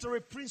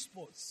elementary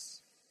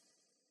principles.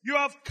 You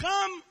have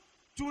come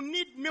to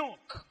need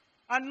milk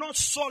and not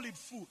solid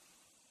food.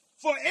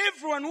 For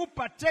everyone who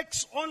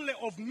partakes only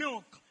of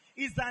milk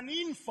is an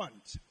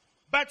infant,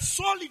 but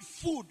solid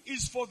food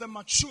is for the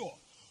mature,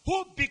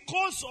 who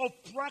because of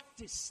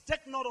practice,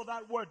 take note of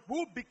that word,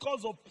 who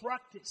because of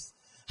practice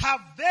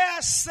have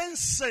their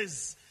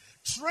senses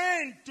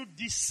trained to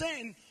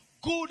discern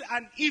good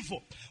and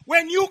evil.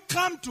 When you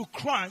come to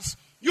Christ,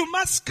 you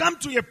must come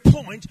to a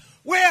point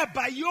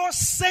whereby your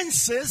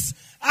senses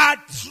are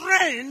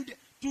trained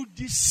to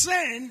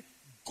discern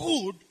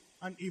good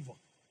and evil.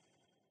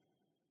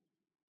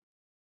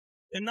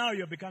 And now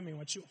you're becoming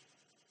mature.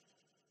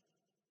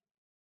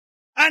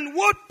 And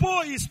what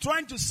Paul is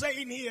trying to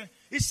say in here,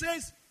 he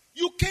says,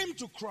 you came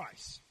to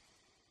Christ.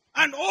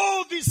 And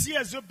all these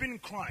years you've been in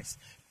Christ.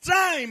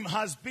 Time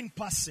has been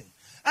passing.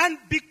 And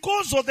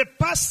because of the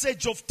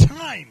passage of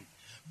time,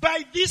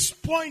 by this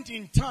point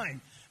in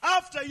time,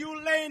 after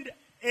you learned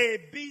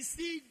A, B,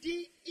 C,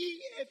 D, E,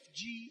 F,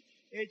 G,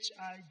 H,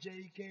 I,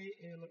 J, K,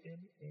 L, M,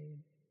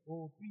 N,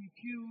 O, P,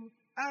 Q,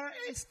 R,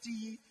 S,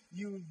 T,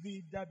 U,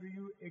 V,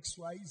 W, X,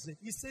 Y, Z.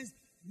 He says,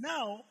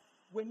 now,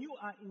 when you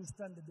are in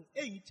standard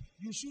 8,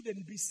 you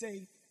shouldn't be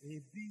saying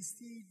A, B,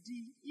 C,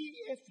 D, E,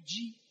 F,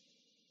 G.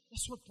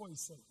 That's what Paul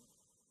is saying.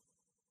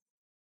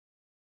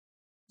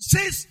 He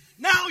says,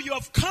 now you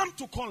have come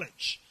to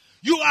college.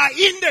 You are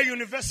in the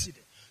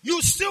university.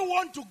 You still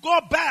want to go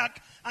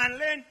back and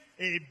learn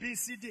A, B,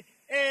 C, D.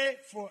 A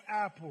for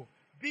apple.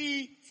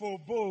 B for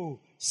bow.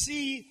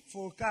 C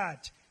for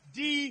cat.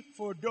 D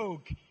for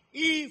dog.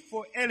 E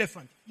for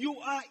elephant. You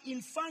are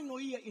in final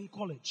year in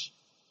college.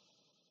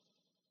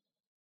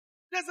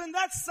 Doesn't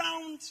that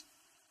sound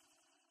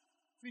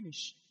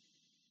finished?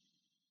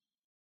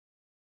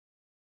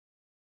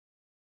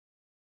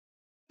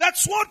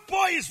 That's what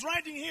Paul is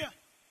writing here.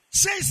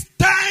 Says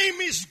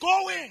time is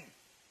going.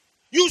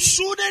 You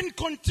shouldn't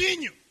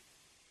continue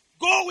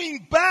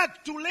going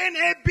back to learn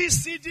A, B,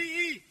 C, D,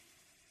 E.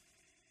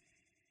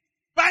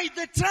 By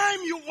the time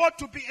you ought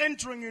to be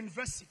entering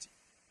university,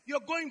 you're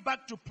going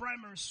back to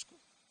primary school.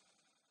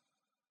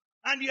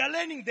 And you're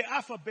learning the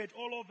alphabet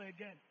all over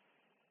again.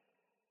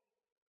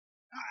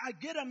 I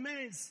get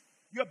amazed.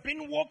 You've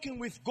been walking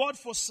with God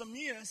for some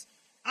years,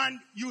 and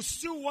you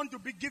still want to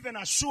be given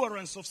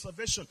assurance of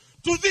salvation.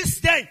 To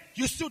this day,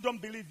 you still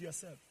don't believe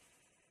yourself.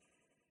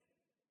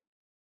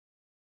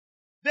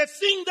 The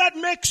thing that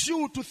makes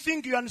you to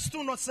think you are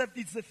still not saved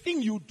is the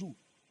thing you do.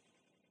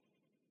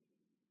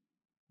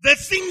 The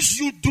things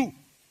you do,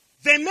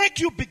 they make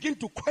you begin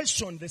to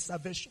question the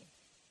salvation.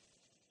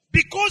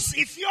 Because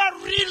if you are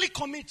really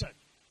committed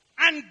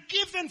and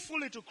given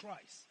fully to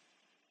Christ,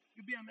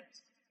 you'll be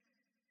amazed.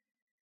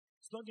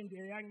 I was talking to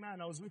a young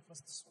man I was with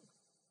Pastor Son.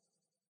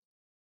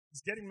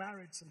 He's getting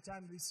married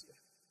sometime this year.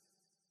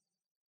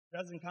 He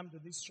doesn't come to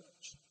this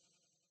church.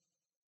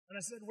 And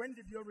I said, when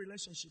did your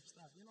relationship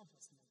start? You know,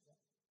 Pastor Son.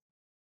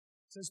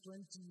 It says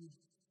 2011.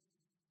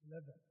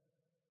 I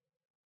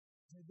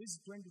said, this is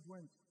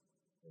 2020.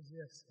 He says,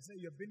 yes. I said,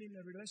 you've been in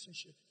a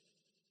relationship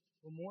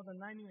for more than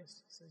 9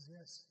 years. He says,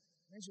 yes.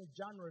 Mentioned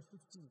January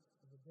 15th,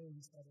 the day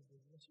he started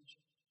the relationship.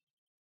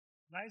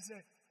 And I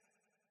said,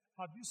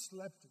 have you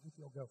slept with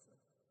your girlfriend?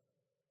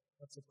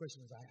 That's the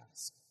questions I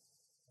ask.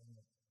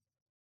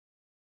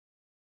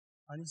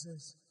 And he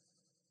says,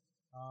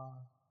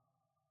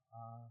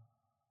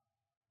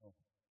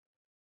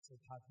 said,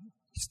 have you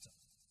kissed her?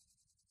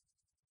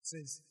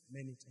 Says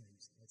many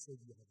times, I said,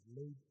 you have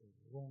laid a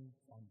wrong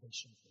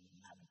foundation for your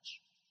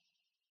marriage.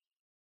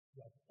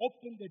 You have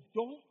opened the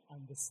door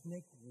and the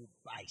snake will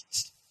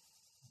bite.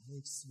 And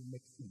makes you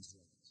make things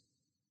right.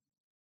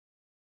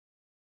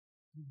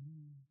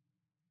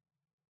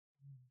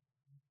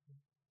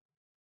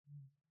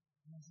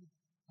 And I said,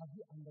 have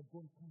you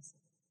undergone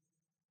counseling?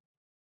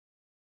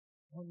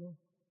 Oh no,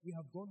 we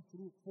have gone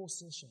through 4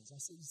 sessions. I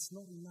said, it's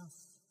not enough.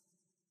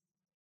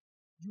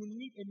 You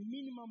need a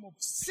minimum of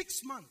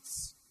 6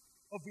 months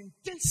of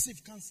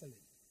intensive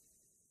counseling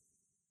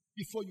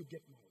before you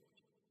get married.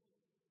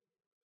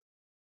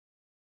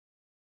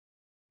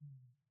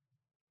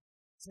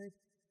 Said,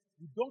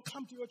 we don't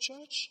come to your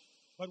church,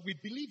 but we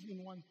believe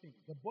in one thing.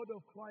 The body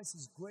of Christ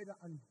is greater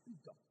and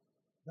bigger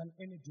than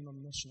any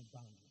denominational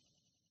boundary.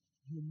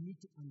 You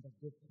need to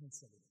undergo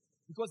counseling.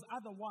 Because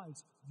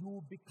otherwise, you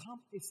will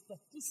become a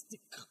statistic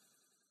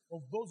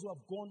of those who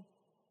have gone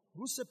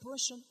through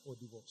separation or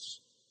divorce.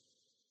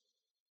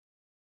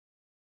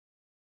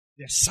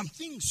 There are some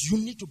things you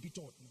need to be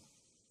taught now.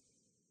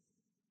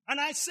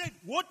 And I said,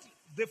 what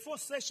the 4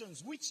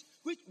 sessions,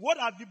 what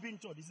have you been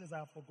taught? He says, I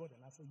have forgotten.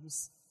 I said, you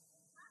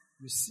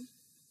see?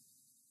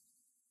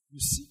 You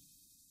see?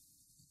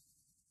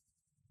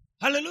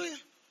 Hallelujah.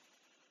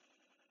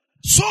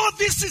 So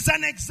this is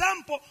an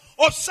example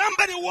of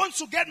somebody who wants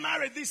to get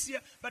married this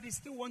year, but he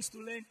still wants to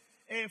learn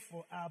A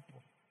for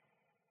apple,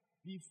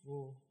 B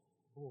for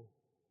ball,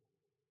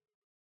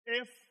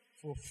 F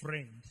for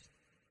friend,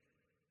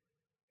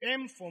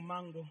 M for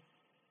mango.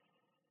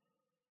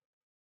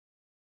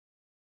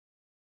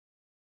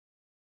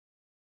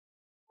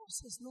 God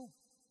says no.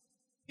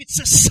 It's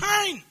a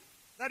sign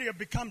that you have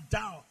become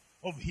dull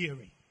of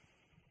hearing.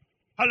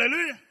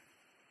 Hallelujah.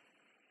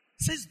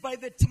 It says by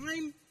the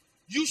time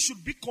you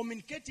should be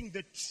communicating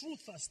the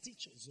truth as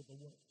teachers of the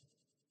word,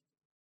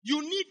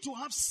 you need to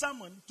have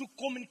someone to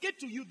communicate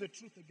to you the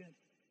truth again.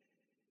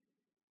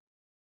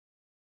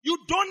 You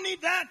don't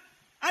need that.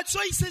 That's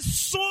why he says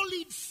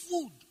solid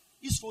food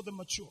is for the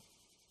mature.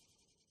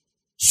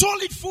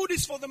 Solid food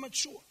is for the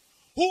mature.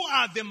 Who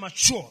are the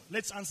mature?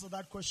 Let's answer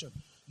that question.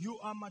 You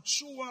are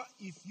mature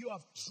if you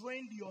have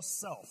trained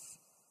yourself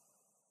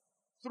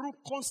through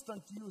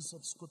constant use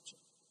of Scripture.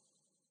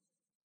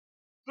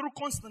 Through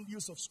constant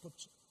use of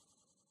Scripture.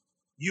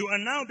 You are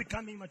now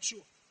becoming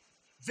mature.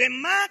 The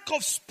mark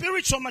of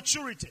spiritual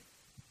maturity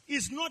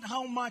is not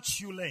how much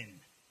you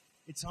learn.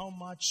 It's how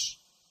much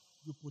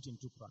you put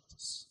into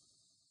practice.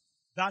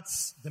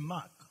 That's the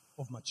mark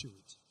of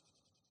maturity.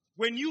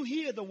 When you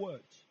hear the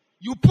word,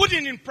 you put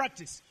it in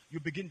practice,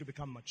 you begin to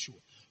become mature.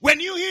 When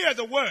you hear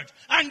the word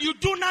and you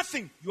do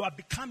nothing, you are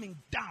becoming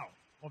dull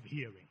of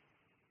hearing.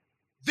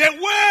 The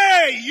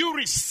way you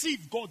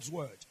receive God's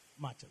word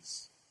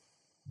matters.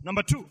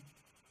 Number 2.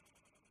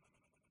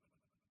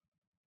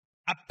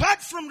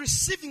 Apart from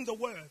receiving the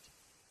word,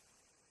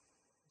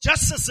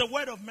 just as the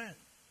word of man,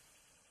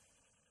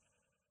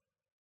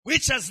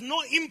 which has no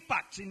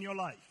impact in your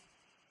life,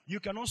 you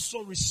can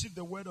also receive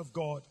the word of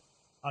God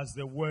as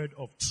the word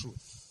of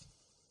truth.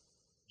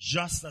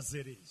 Just as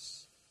it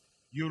is.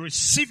 You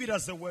receive it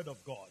as the word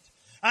of God.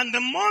 And the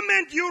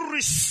moment you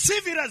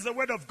receive it as the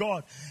word of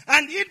God,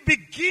 and it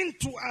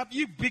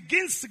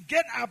begins to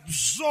get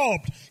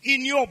absorbed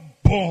in your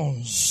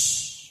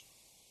bones,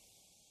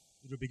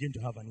 it will begin to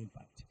have an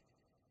impact.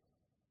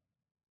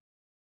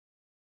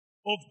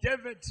 Of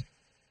David,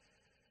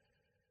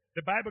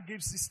 the Bible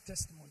gives this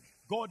testimony.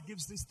 God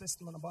gives this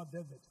testimony about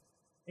David.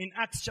 In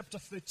Acts chapter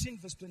 13,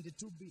 verse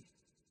 22b.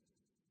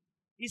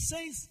 It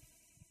says,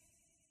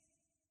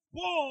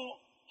 Paul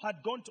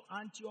had gone to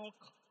Antioch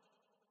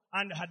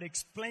and had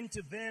explained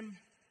to them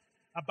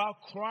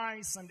about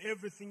Christ and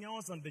everything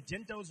else, and the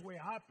Gentiles were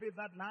happy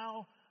that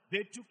now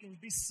they too can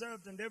be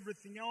served and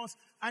everything else.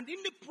 And in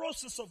the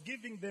process of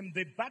giving them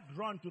the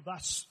background to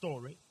that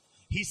story,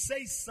 he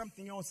says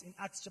something else in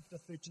Acts chapter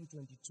 13,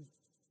 22.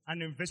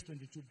 And in verse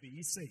 22b,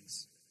 he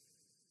says,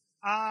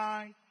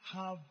 I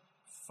have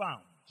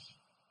found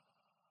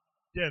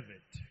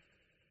David,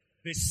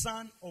 the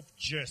son of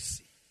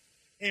Jesse,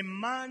 a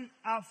man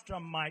after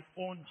my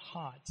own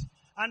heart.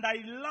 And I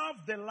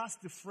love the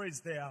last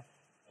phrase there.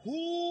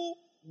 Who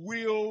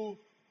will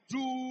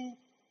do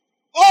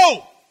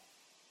all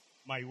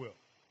my will?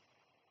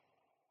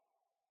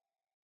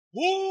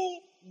 Who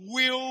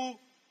will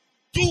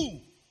do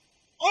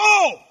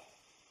all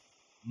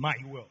my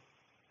will?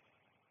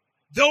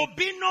 There will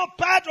be no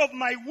part of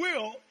my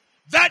will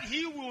that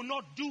he will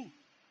not do.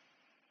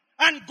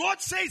 And God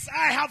says,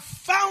 I have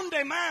found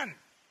a man.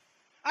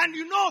 And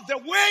you know, the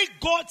way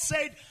God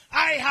said,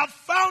 I have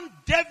found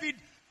David,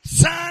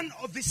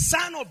 the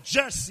son of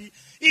Jesse,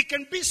 it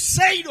can be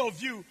said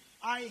of you,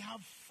 I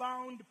have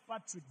found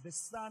Patrick, the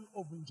son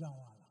of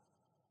Njawala,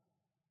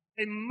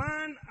 a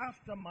man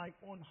after my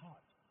own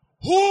heart,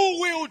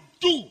 who will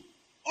do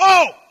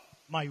all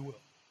my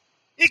will.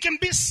 It can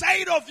be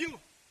said of you.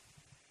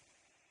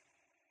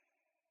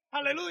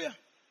 Hallelujah.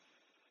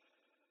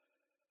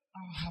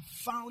 I have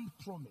found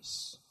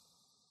promise.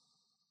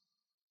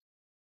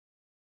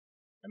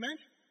 Amen?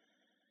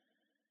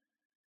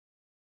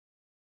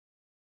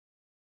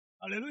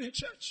 Hallelujah,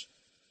 church.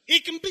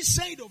 It can be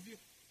said of you.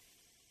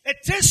 A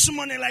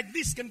testimony like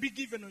this can be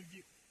given of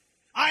you.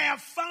 I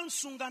have found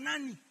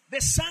Sunganani,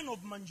 the son of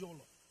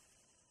Manjolo.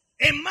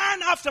 A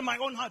man after my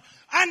own heart.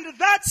 And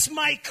that's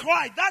my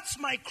cry. That's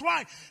my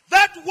cry.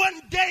 That one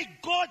day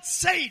God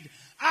said,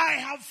 I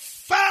have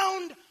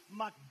found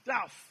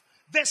MacDuff,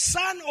 the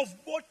son of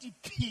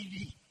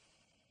Phiri,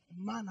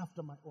 a man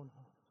after my own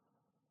heart,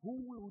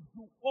 who will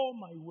do all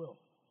my will.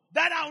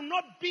 That I'll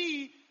not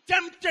be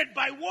tempted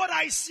by what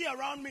I see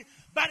around me,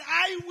 but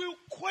I will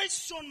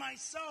question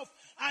myself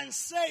and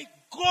say,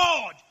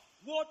 God,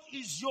 what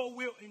is your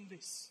will in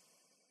this?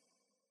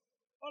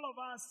 All of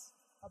us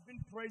have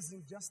been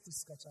praising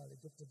Justice Kachale,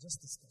 Dr.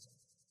 Justice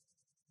Kachale.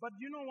 But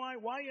you know why?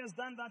 Why he has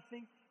done that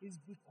thing is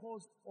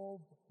because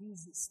of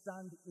his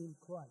stand in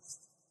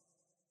Christ.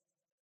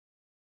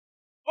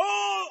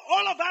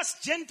 All of us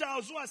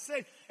Gentiles who are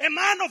saying, a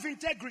man of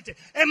integrity,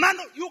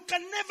 you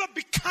can never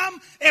become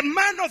a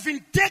man of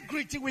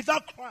integrity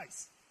without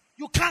Christ.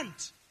 You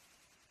can't.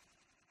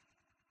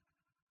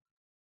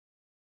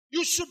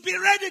 You should be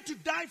ready to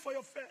die for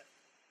your faith.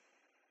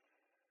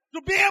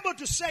 To be able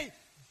to say,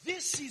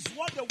 this is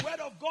what the word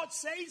of God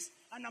says,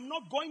 and I'm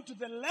not going to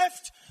the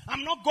left,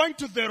 I'm not going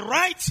to the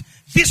right.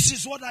 This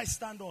is what I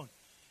stand on.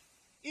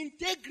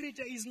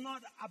 Integrity is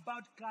not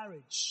about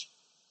courage.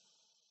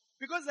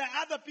 Because there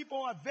are other people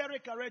who are very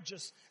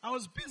courageous. I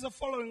was busy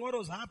following what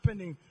was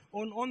happening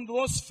on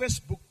those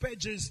Facebook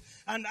pages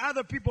and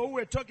other people who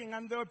were talking,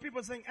 and there were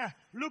people saying,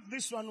 look,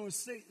 this one who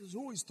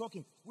is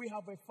talking. We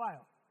have a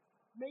fire.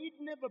 May it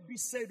never be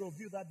said of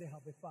you that they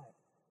have a fire.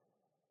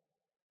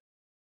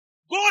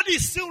 God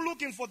is still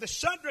looking for the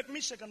Shadrach,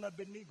 Meshach, and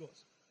Abednego.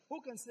 Who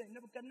can say,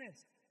 Nebuchadnezzar,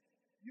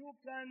 you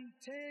can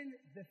turn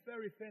the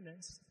fiery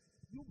furnace,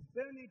 you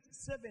burn it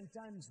 7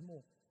 times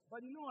more.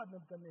 But you know what,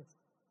 Nebuchadnezzar?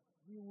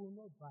 We will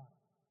not bow.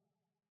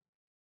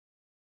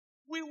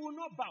 We will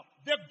not bow.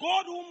 The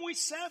God whom we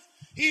serve,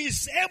 He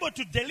is able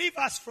to deliver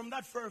us from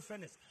that fiery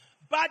furnace.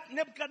 But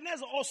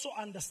Nebuchadnezzar also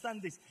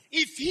understands this.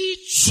 If He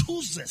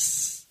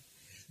chooses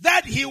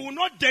that He will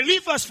not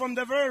deliver us from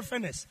the fiery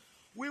furnace,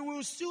 we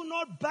will still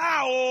not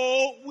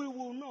bow. We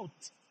will not.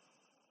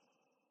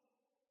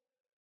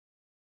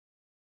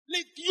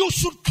 You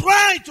should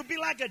try to be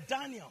like a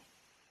Daniel,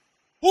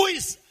 who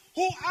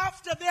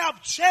after they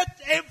have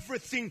checked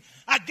everything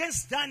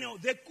against Daniel,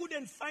 they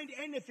couldn't find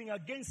anything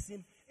against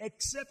him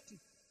except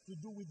to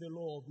do with the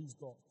law of his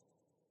God.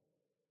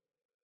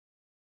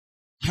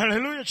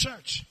 Hallelujah,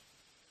 church.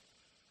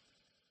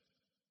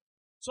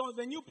 So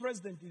the new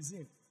president is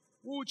in.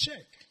 We will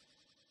check.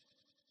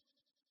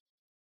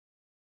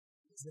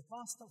 He's the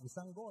pastor, we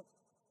thank God.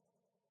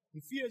 He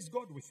fears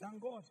God, we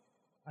thank God.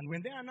 And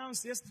when they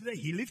announced yesterday,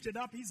 he lifted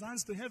up his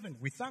hands to heaven,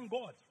 we thank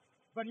God.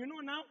 But you know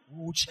now,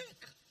 we will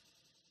check.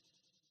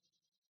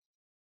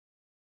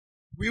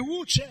 We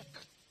will check.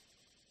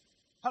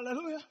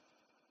 Hallelujah.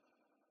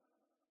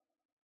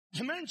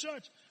 Amen,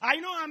 church. I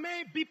know I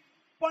may be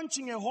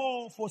punching a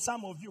hole for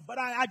some of you, but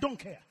I don't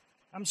care.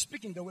 I'm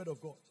speaking the word of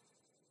God.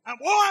 And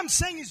all I'm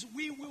saying is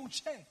we will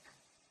check.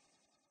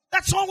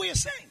 That's all we are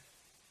saying.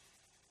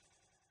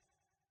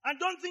 And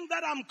don't think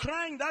that I'm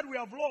crying that we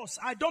have lost.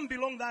 I don't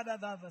belong that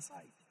at the other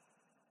side.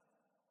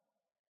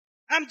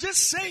 I'm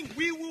just saying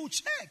we will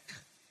check.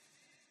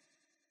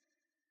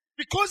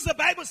 Because the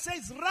Bible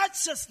says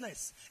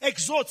righteousness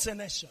exalts a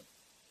nation.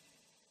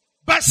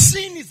 But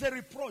sin is a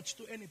reproach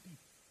to any people.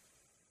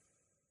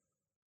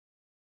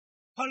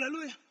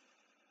 Hallelujah.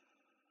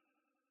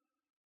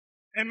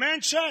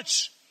 Amen,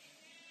 church.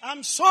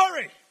 I'm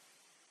sorry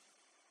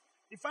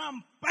if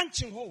I'm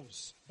punching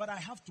holes, but I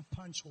have to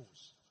punch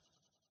holes.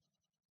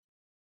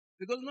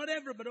 Because not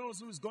everybody else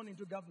who is gone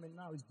into government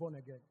now is born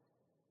again.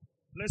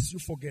 Lest you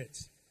forget.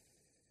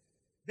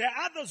 There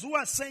are others who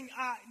are saying,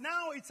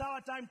 now it's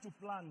our time to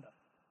plunder.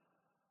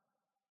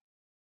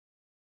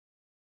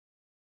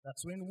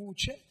 That's when we'll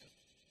check.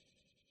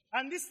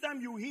 And this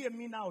time you hear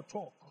me now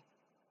talk.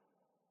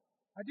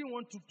 I didn't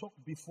want to talk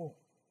before.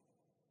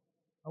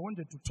 I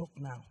wanted to talk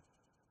now.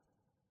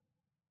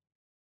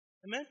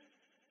 Amen?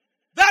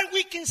 That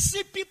we can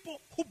see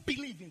people who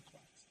believe in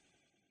Christ.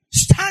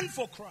 Stand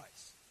for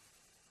Christ.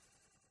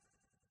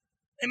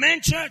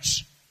 Amen,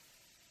 church?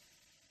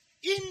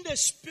 In the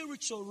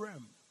spiritual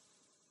realm,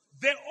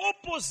 the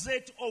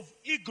opposite of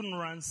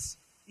ignorance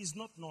is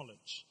not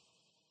knowledge.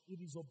 It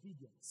is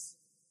obedience.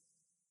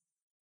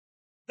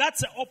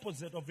 That's the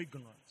opposite of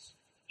ignorance.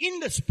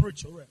 In the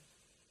spiritual realm.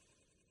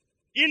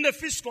 In the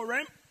physical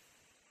realm,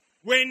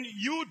 when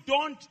you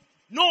don't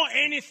know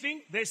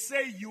anything, they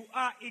say you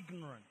are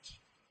ignorant.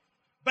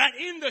 But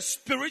in the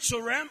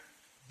spiritual realm,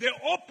 the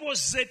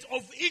opposite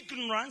of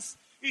ignorance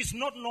is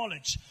not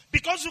knowledge.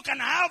 Because you can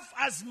have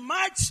as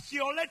much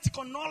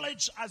theoretical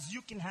knowledge as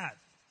you can have.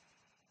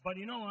 But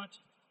you know what?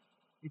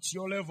 It's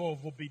your level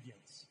of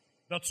obedience.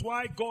 That's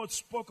why God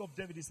spoke of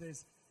David. He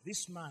says,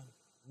 this man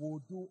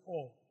will do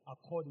all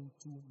according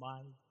to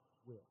my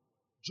will.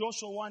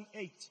 Joshua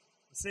 1:8.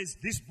 It says,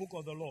 this book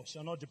of the law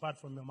shall not depart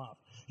from your mouth.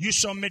 You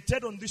shall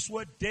meditate on this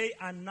word day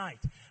and night.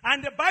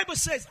 And the Bible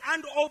says,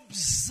 and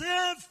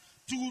observe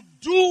to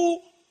do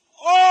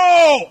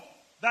all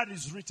that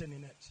is written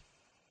in it.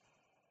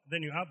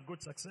 Then you have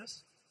good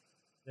success.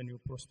 Then you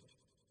prosper.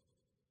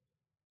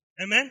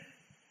 Amen?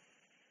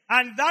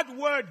 And that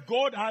word,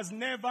 God has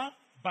never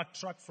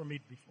backtracked from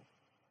it before.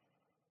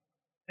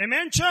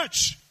 Amen,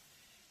 church?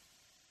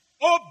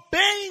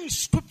 Obeying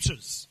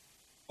scriptures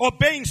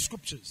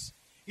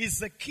is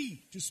the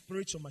key to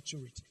spiritual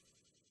maturity.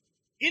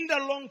 In the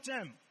long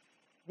term,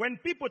 when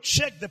people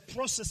check the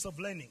process of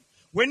learning,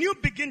 when you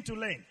begin to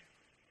learn,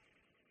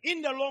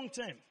 in the long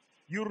term,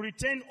 you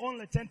retain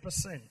only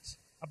 10%,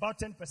 about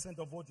 10%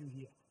 of what you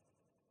hear.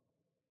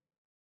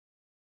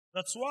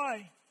 That's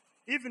why,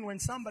 even when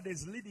somebody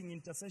is leading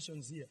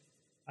intercessions here,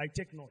 I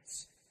take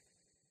notes.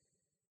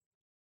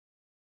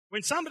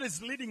 When somebody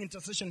is leading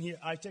intercession here,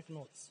 I take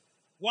notes.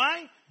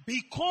 Why?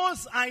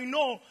 Because I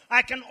know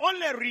I can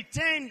only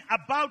retain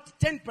about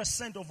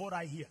 10% of what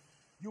I hear.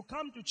 You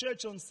come to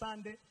church on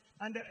Sunday,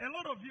 and a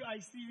lot of you, I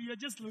see, you're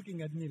just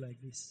looking at me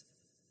like this.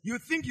 You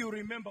think you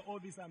remember all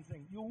this I'm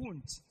saying. You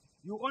won't.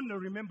 You only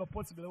remember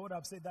possibly what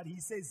I've said, that he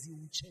says he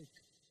will check.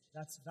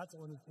 That's the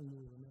only thing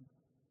you remember.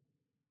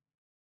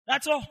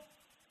 That's all.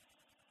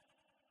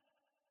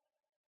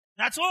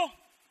 That's all.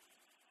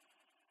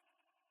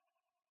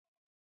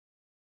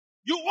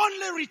 You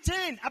only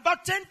retain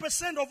about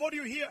 10% of what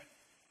you hear.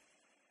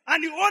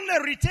 And you only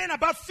retain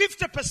about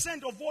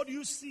 50% of what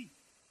you see.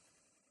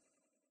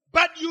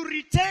 But you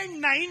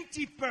retain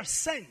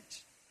 90%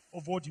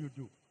 of what you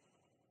do.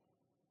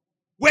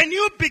 When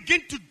you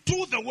begin to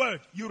do the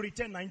word, you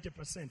retain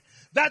 90%.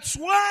 That's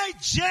why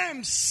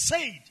James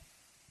said,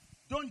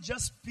 don't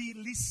just be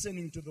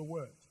listening to the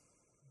word.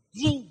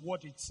 Do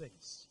what it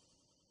says.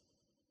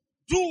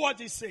 Do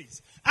what it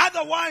says.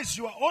 Otherwise,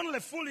 you are only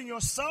fooling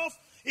yourself.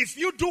 If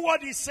you do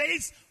what he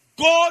says,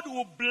 God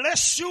will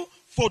bless you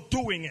for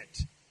doing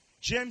it.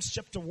 James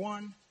chapter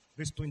 1,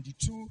 verse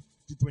 22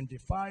 to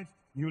 25,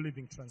 New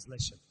Living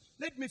Translation.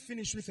 Let me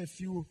finish with a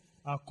few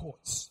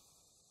quotes.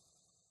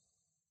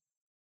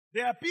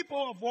 There are people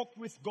who have walked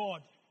with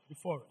God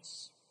before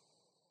us.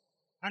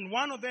 And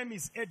one of them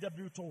is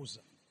A.W.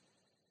 Tozer.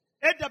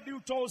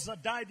 A.W. Tozer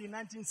died in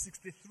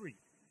 1963.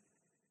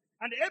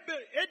 And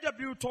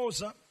A.W.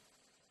 Tozer,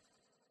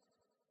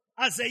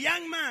 as a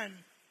young man,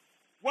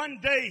 one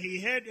day he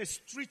heard a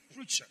street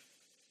preacher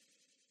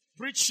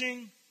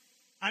preaching,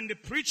 and the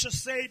preacher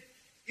said,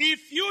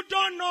 if you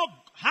don't know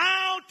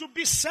how to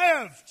be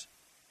saved,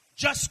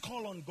 just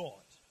call on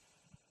God.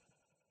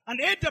 And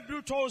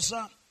A.W.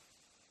 Tozer,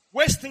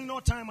 wasting no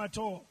time at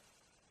all,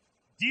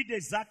 did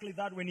exactly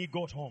that when he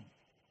got home.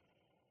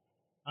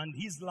 And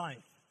his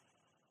life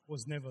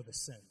was never the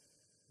same.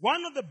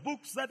 One of the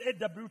books that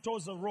A.W.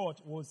 Tozer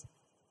wrote was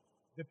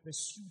The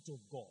Pursuit of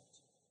God.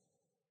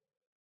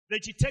 The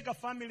Chiteka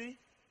family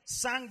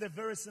sang the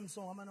very same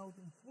song.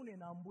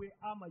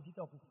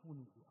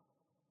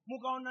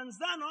 Mukaona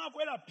nzano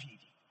akwela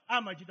pili,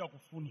 amachita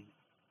kufunira.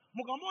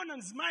 Mukamona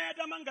nzimayi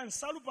atamanga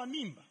nsalu pa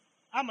mimba,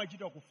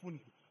 amachita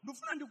kufunira.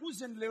 Ndifuna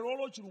ndikuze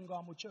lero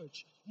chilungamo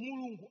church,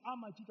 Mulungu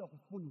amachita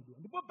kufunira.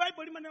 Ndipo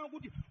Bible limanena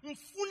kuti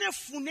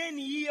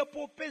mfuneni iye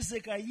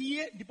popezeka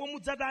iye, ndipo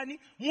mudzatani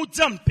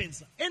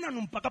mudzampeza. Ena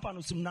numpaka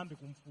pano simunambe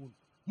kumfuna.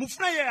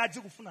 Mufuna iye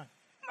adzikufunani.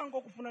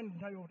 Mangokufuna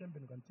nthawi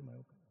yotembenuka mtima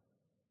yokha.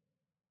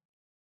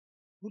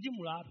 Kuti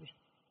mulape.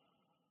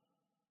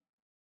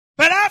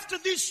 But after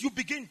this, you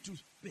begin to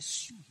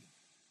pursue him.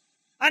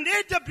 And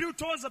A.W.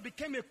 Tozer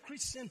became a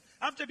Christian.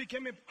 After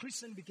became a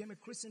Christian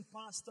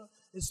pastor,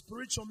 a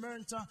spiritual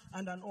mentor,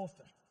 and an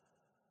author.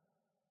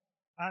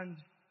 And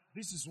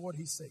this is what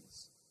he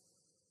says.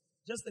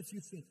 Just a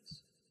few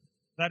things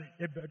that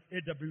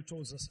A.W.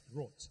 Tozer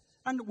wrote.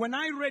 And when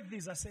I read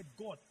this, I said,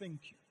 God,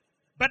 thank you.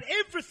 But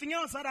everything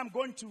else that I'm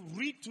going to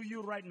read to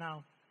you right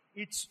now,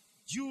 it's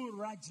due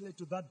rightly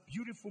to that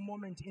beautiful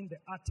moment in the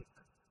attic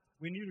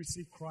when you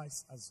receive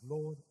Christ as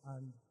Lord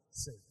and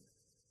Savior.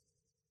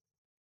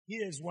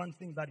 Here is one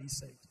thing that he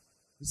said.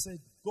 He said,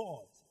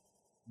 God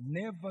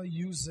never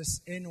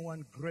uses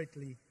anyone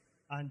greatly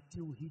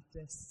until he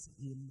tests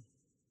him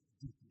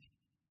deeply.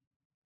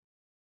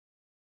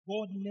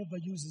 God never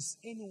uses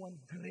anyone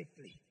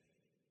greatly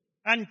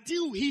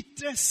until he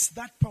tests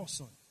that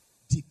person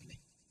deeply.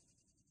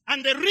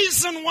 And the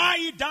reason why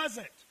he does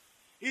it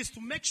is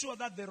to make sure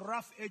that the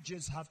rough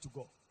edges have to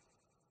go.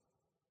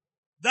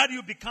 That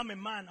you become a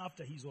man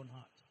after his own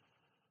heart.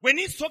 When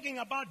he's talking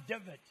about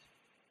David,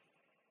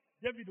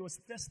 David was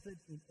tested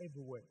in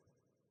every way.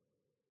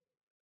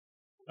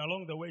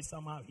 Along the way,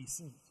 somehow he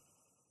sinned.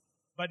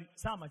 But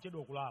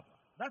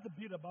that's the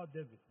beauty about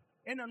David.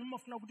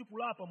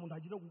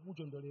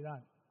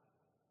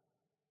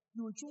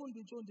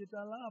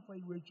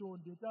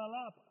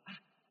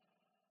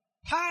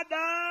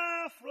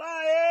 Pada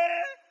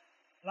fly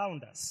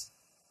rounders.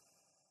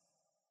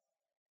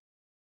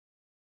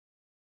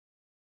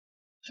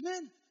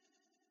 Amen.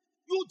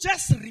 You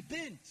just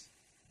repent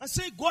and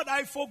say, God,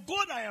 I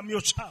forgot I am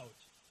your child.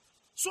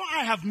 So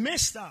I have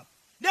messed up.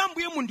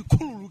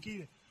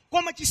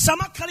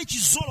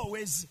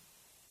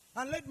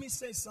 And let me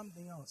say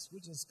something else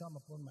which has come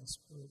upon my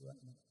spirit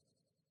right now.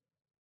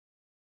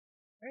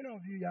 Any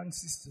of you young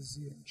sisters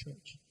here in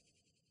church,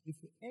 if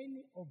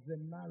any of the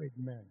married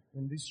men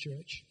in this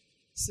church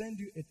send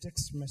you a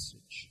text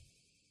message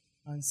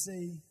and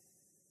say,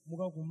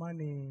 Muga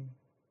kumane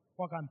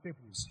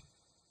kwakampepus,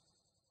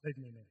 let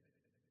me know.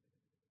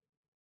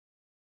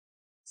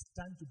 It's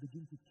time to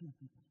begin to kill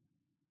people.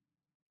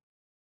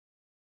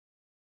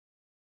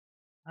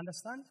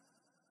 Understand?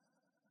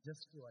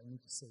 Just feel I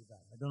need to say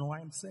that. I don't know why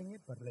I'm saying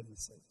it, but let me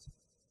say it.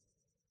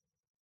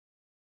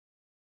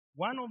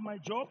 One of my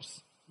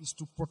jobs is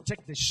to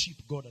protect the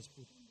sheep God has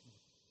put in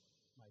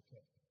my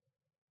care.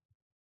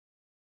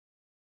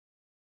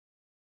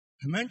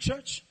 Amen,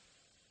 church?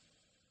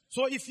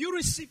 So if you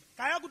receive,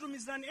 kaya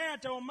kutumizani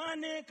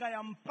taomane,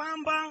 kaya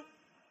mpamba,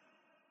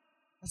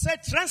 I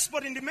said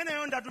transport in the mene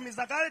yonda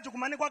tumizakale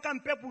tukumane kwa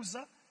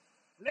kampepuza,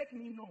 let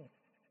me know.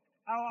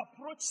 I'll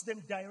approach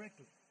them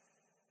directly.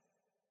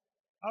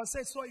 I'll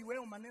say, so iwe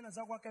umanena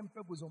za kwa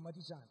kampepuza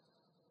umatichana.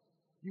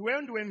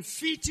 Iwe ndiwe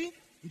mfiti,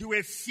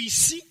 ndiwe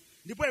fisi,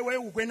 ndipo iwe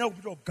ukwenda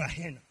kupita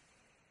Gahena.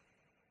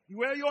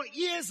 Iwe your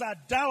ears are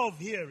dull of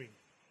hearing.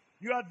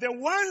 You are the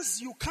ones,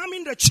 you come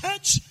in the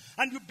church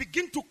and you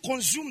begin to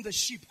consume the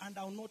sheep, and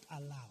I will not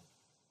allow.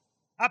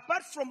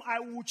 Apart from I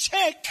will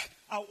check,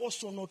 I will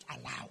also not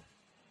allow.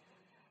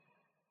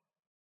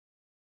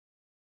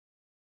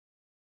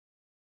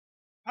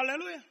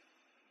 Hallelujah.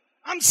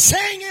 I'm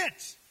saying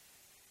it.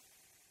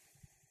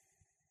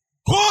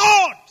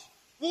 God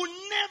will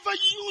never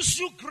use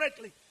you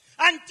greatly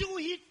until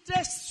he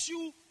tests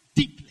you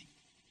deeply.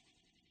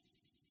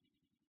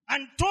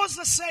 And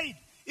Tozer said,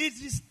 it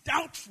is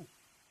doubtful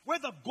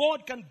whether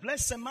God can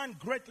bless a man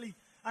greatly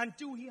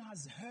until he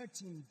has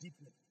hurt him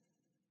deeply.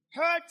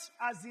 Hurt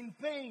as in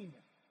pain.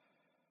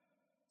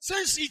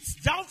 Since it's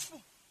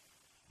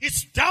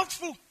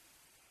doubtful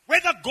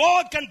whether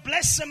God can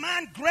bless a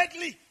man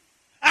greatly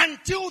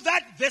until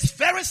that this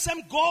very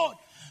same God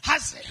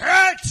has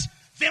hurt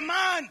the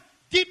man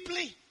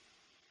deeply.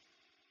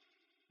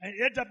 And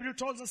A.W.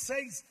 Tozer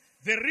says,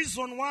 the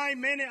reason why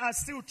many are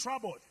still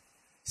troubled,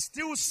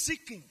 still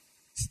seeking,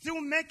 still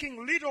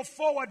making little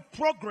forward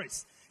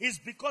progress is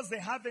because they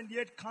haven't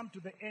yet come to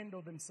the end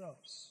of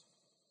themselves.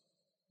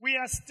 We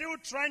are still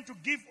trying to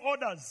give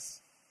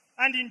orders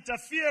and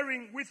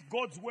interfering with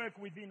God's work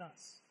within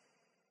us.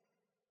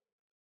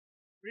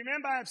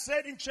 Remember, I've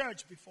said in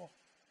church before,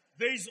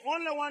 there is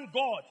only one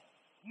God.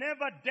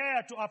 Never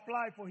dare to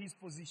apply for his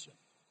position.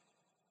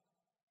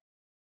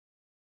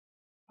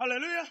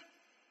 Hallelujah.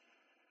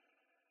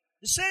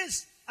 It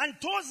says, and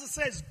Tozer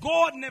says,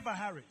 God never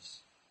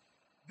hurries.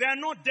 There are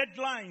no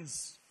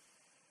deadlines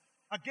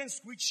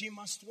against which he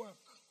must work.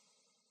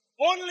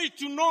 Only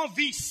to know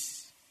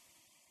this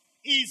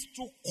is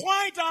to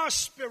quiet our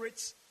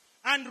spirits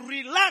and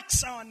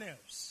relax our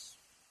nerves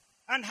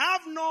and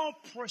have no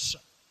pressure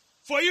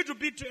for you to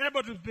be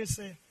able to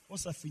say,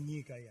 what's a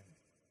finika?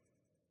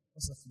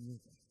 What's a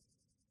finika?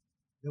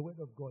 The word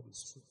of God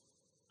is true.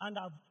 And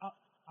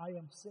I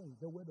am saying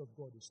the word of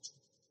God is true.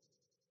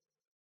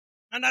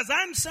 And as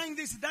I'm saying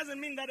this, it doesn't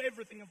mean that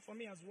everything for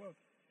me has worked.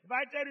 If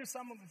I tell you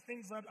some of the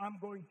things that I'm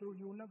going through,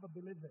 you will never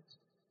believe it.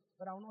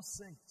 But I will not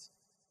say it.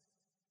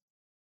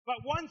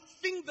 But one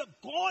thing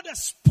that God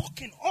has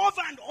spoken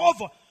over and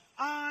over,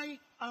 I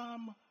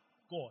am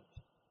God.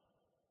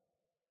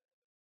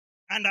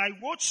 And I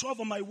watch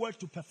over my word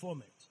to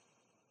perform it.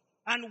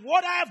 And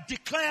what I have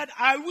declared,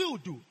 I will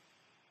do.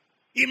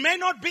 It may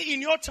not be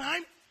in your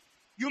time.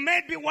 You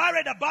may be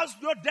worried about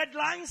your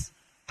deadlines.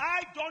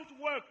 I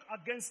don't work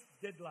against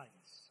deadlines.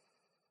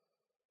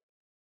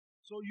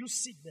 So you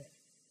sit there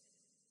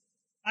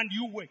and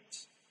you wait.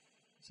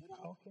 I said,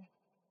 okay,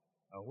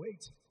 I'll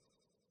wait.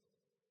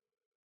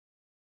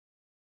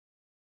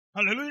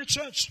 Hallelujah,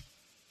 church.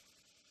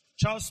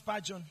 Charles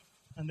Spurgeon,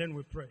 and then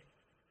we pray.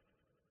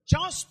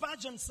 Charles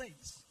Spurgeon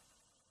says,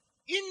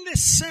 in the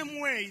same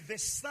way the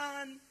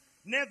sun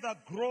never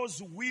grows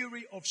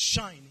weary of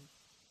shining,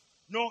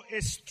 nor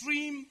a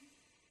stream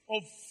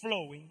of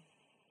flowing,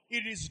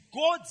 it is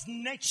God's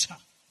nature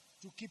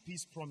to keep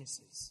his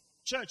promises.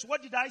 Church,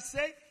 what did I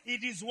say?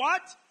 It is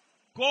what?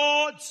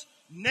 God's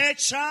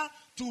nature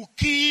to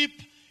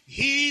keep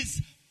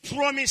his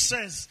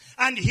promises.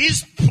 And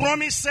his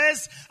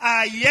promises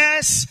are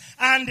yes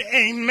and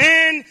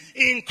amen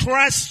in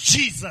Christ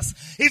Jesus.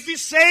 If he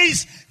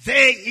says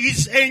there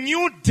is a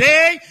new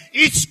day,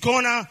 it's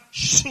gonna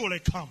surely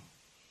come.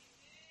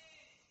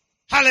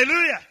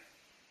 Hallelujah.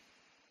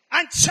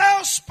 And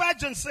Charles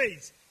Spurgeon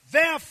says,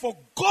 therefore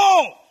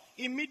go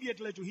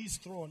immediately to his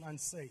throne and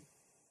say,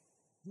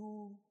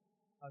 do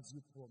as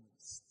you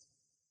promised.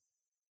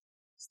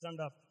 Stand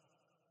up.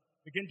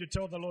 Begin to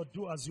tell the Lord,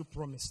 do as you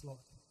promised, Lord.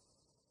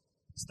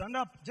 Stand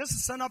up. Just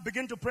stand up,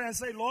 begin to pray and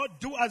say, Lord,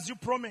 do as you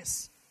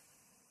promise.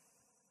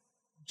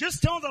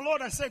 Just tell the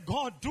Lord and say,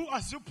 God, do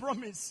as you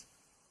promise.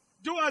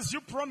 Do as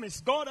you promise.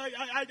 God,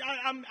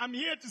 I'm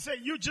here to say,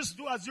 you just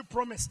do as you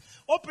promise.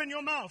 Open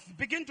your mouth.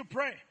 Begin to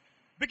pray.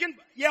 Begin.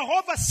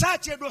 Yehovah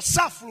sache do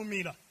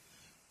safrumira.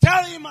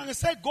 Tell him and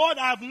say, God,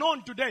 I have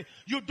known today.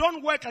 You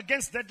don't work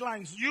against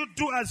deadlines. You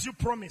do as you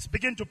promise.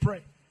 Begin to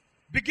pray.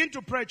 Begin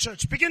to pray,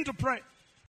 church. Begin to pray.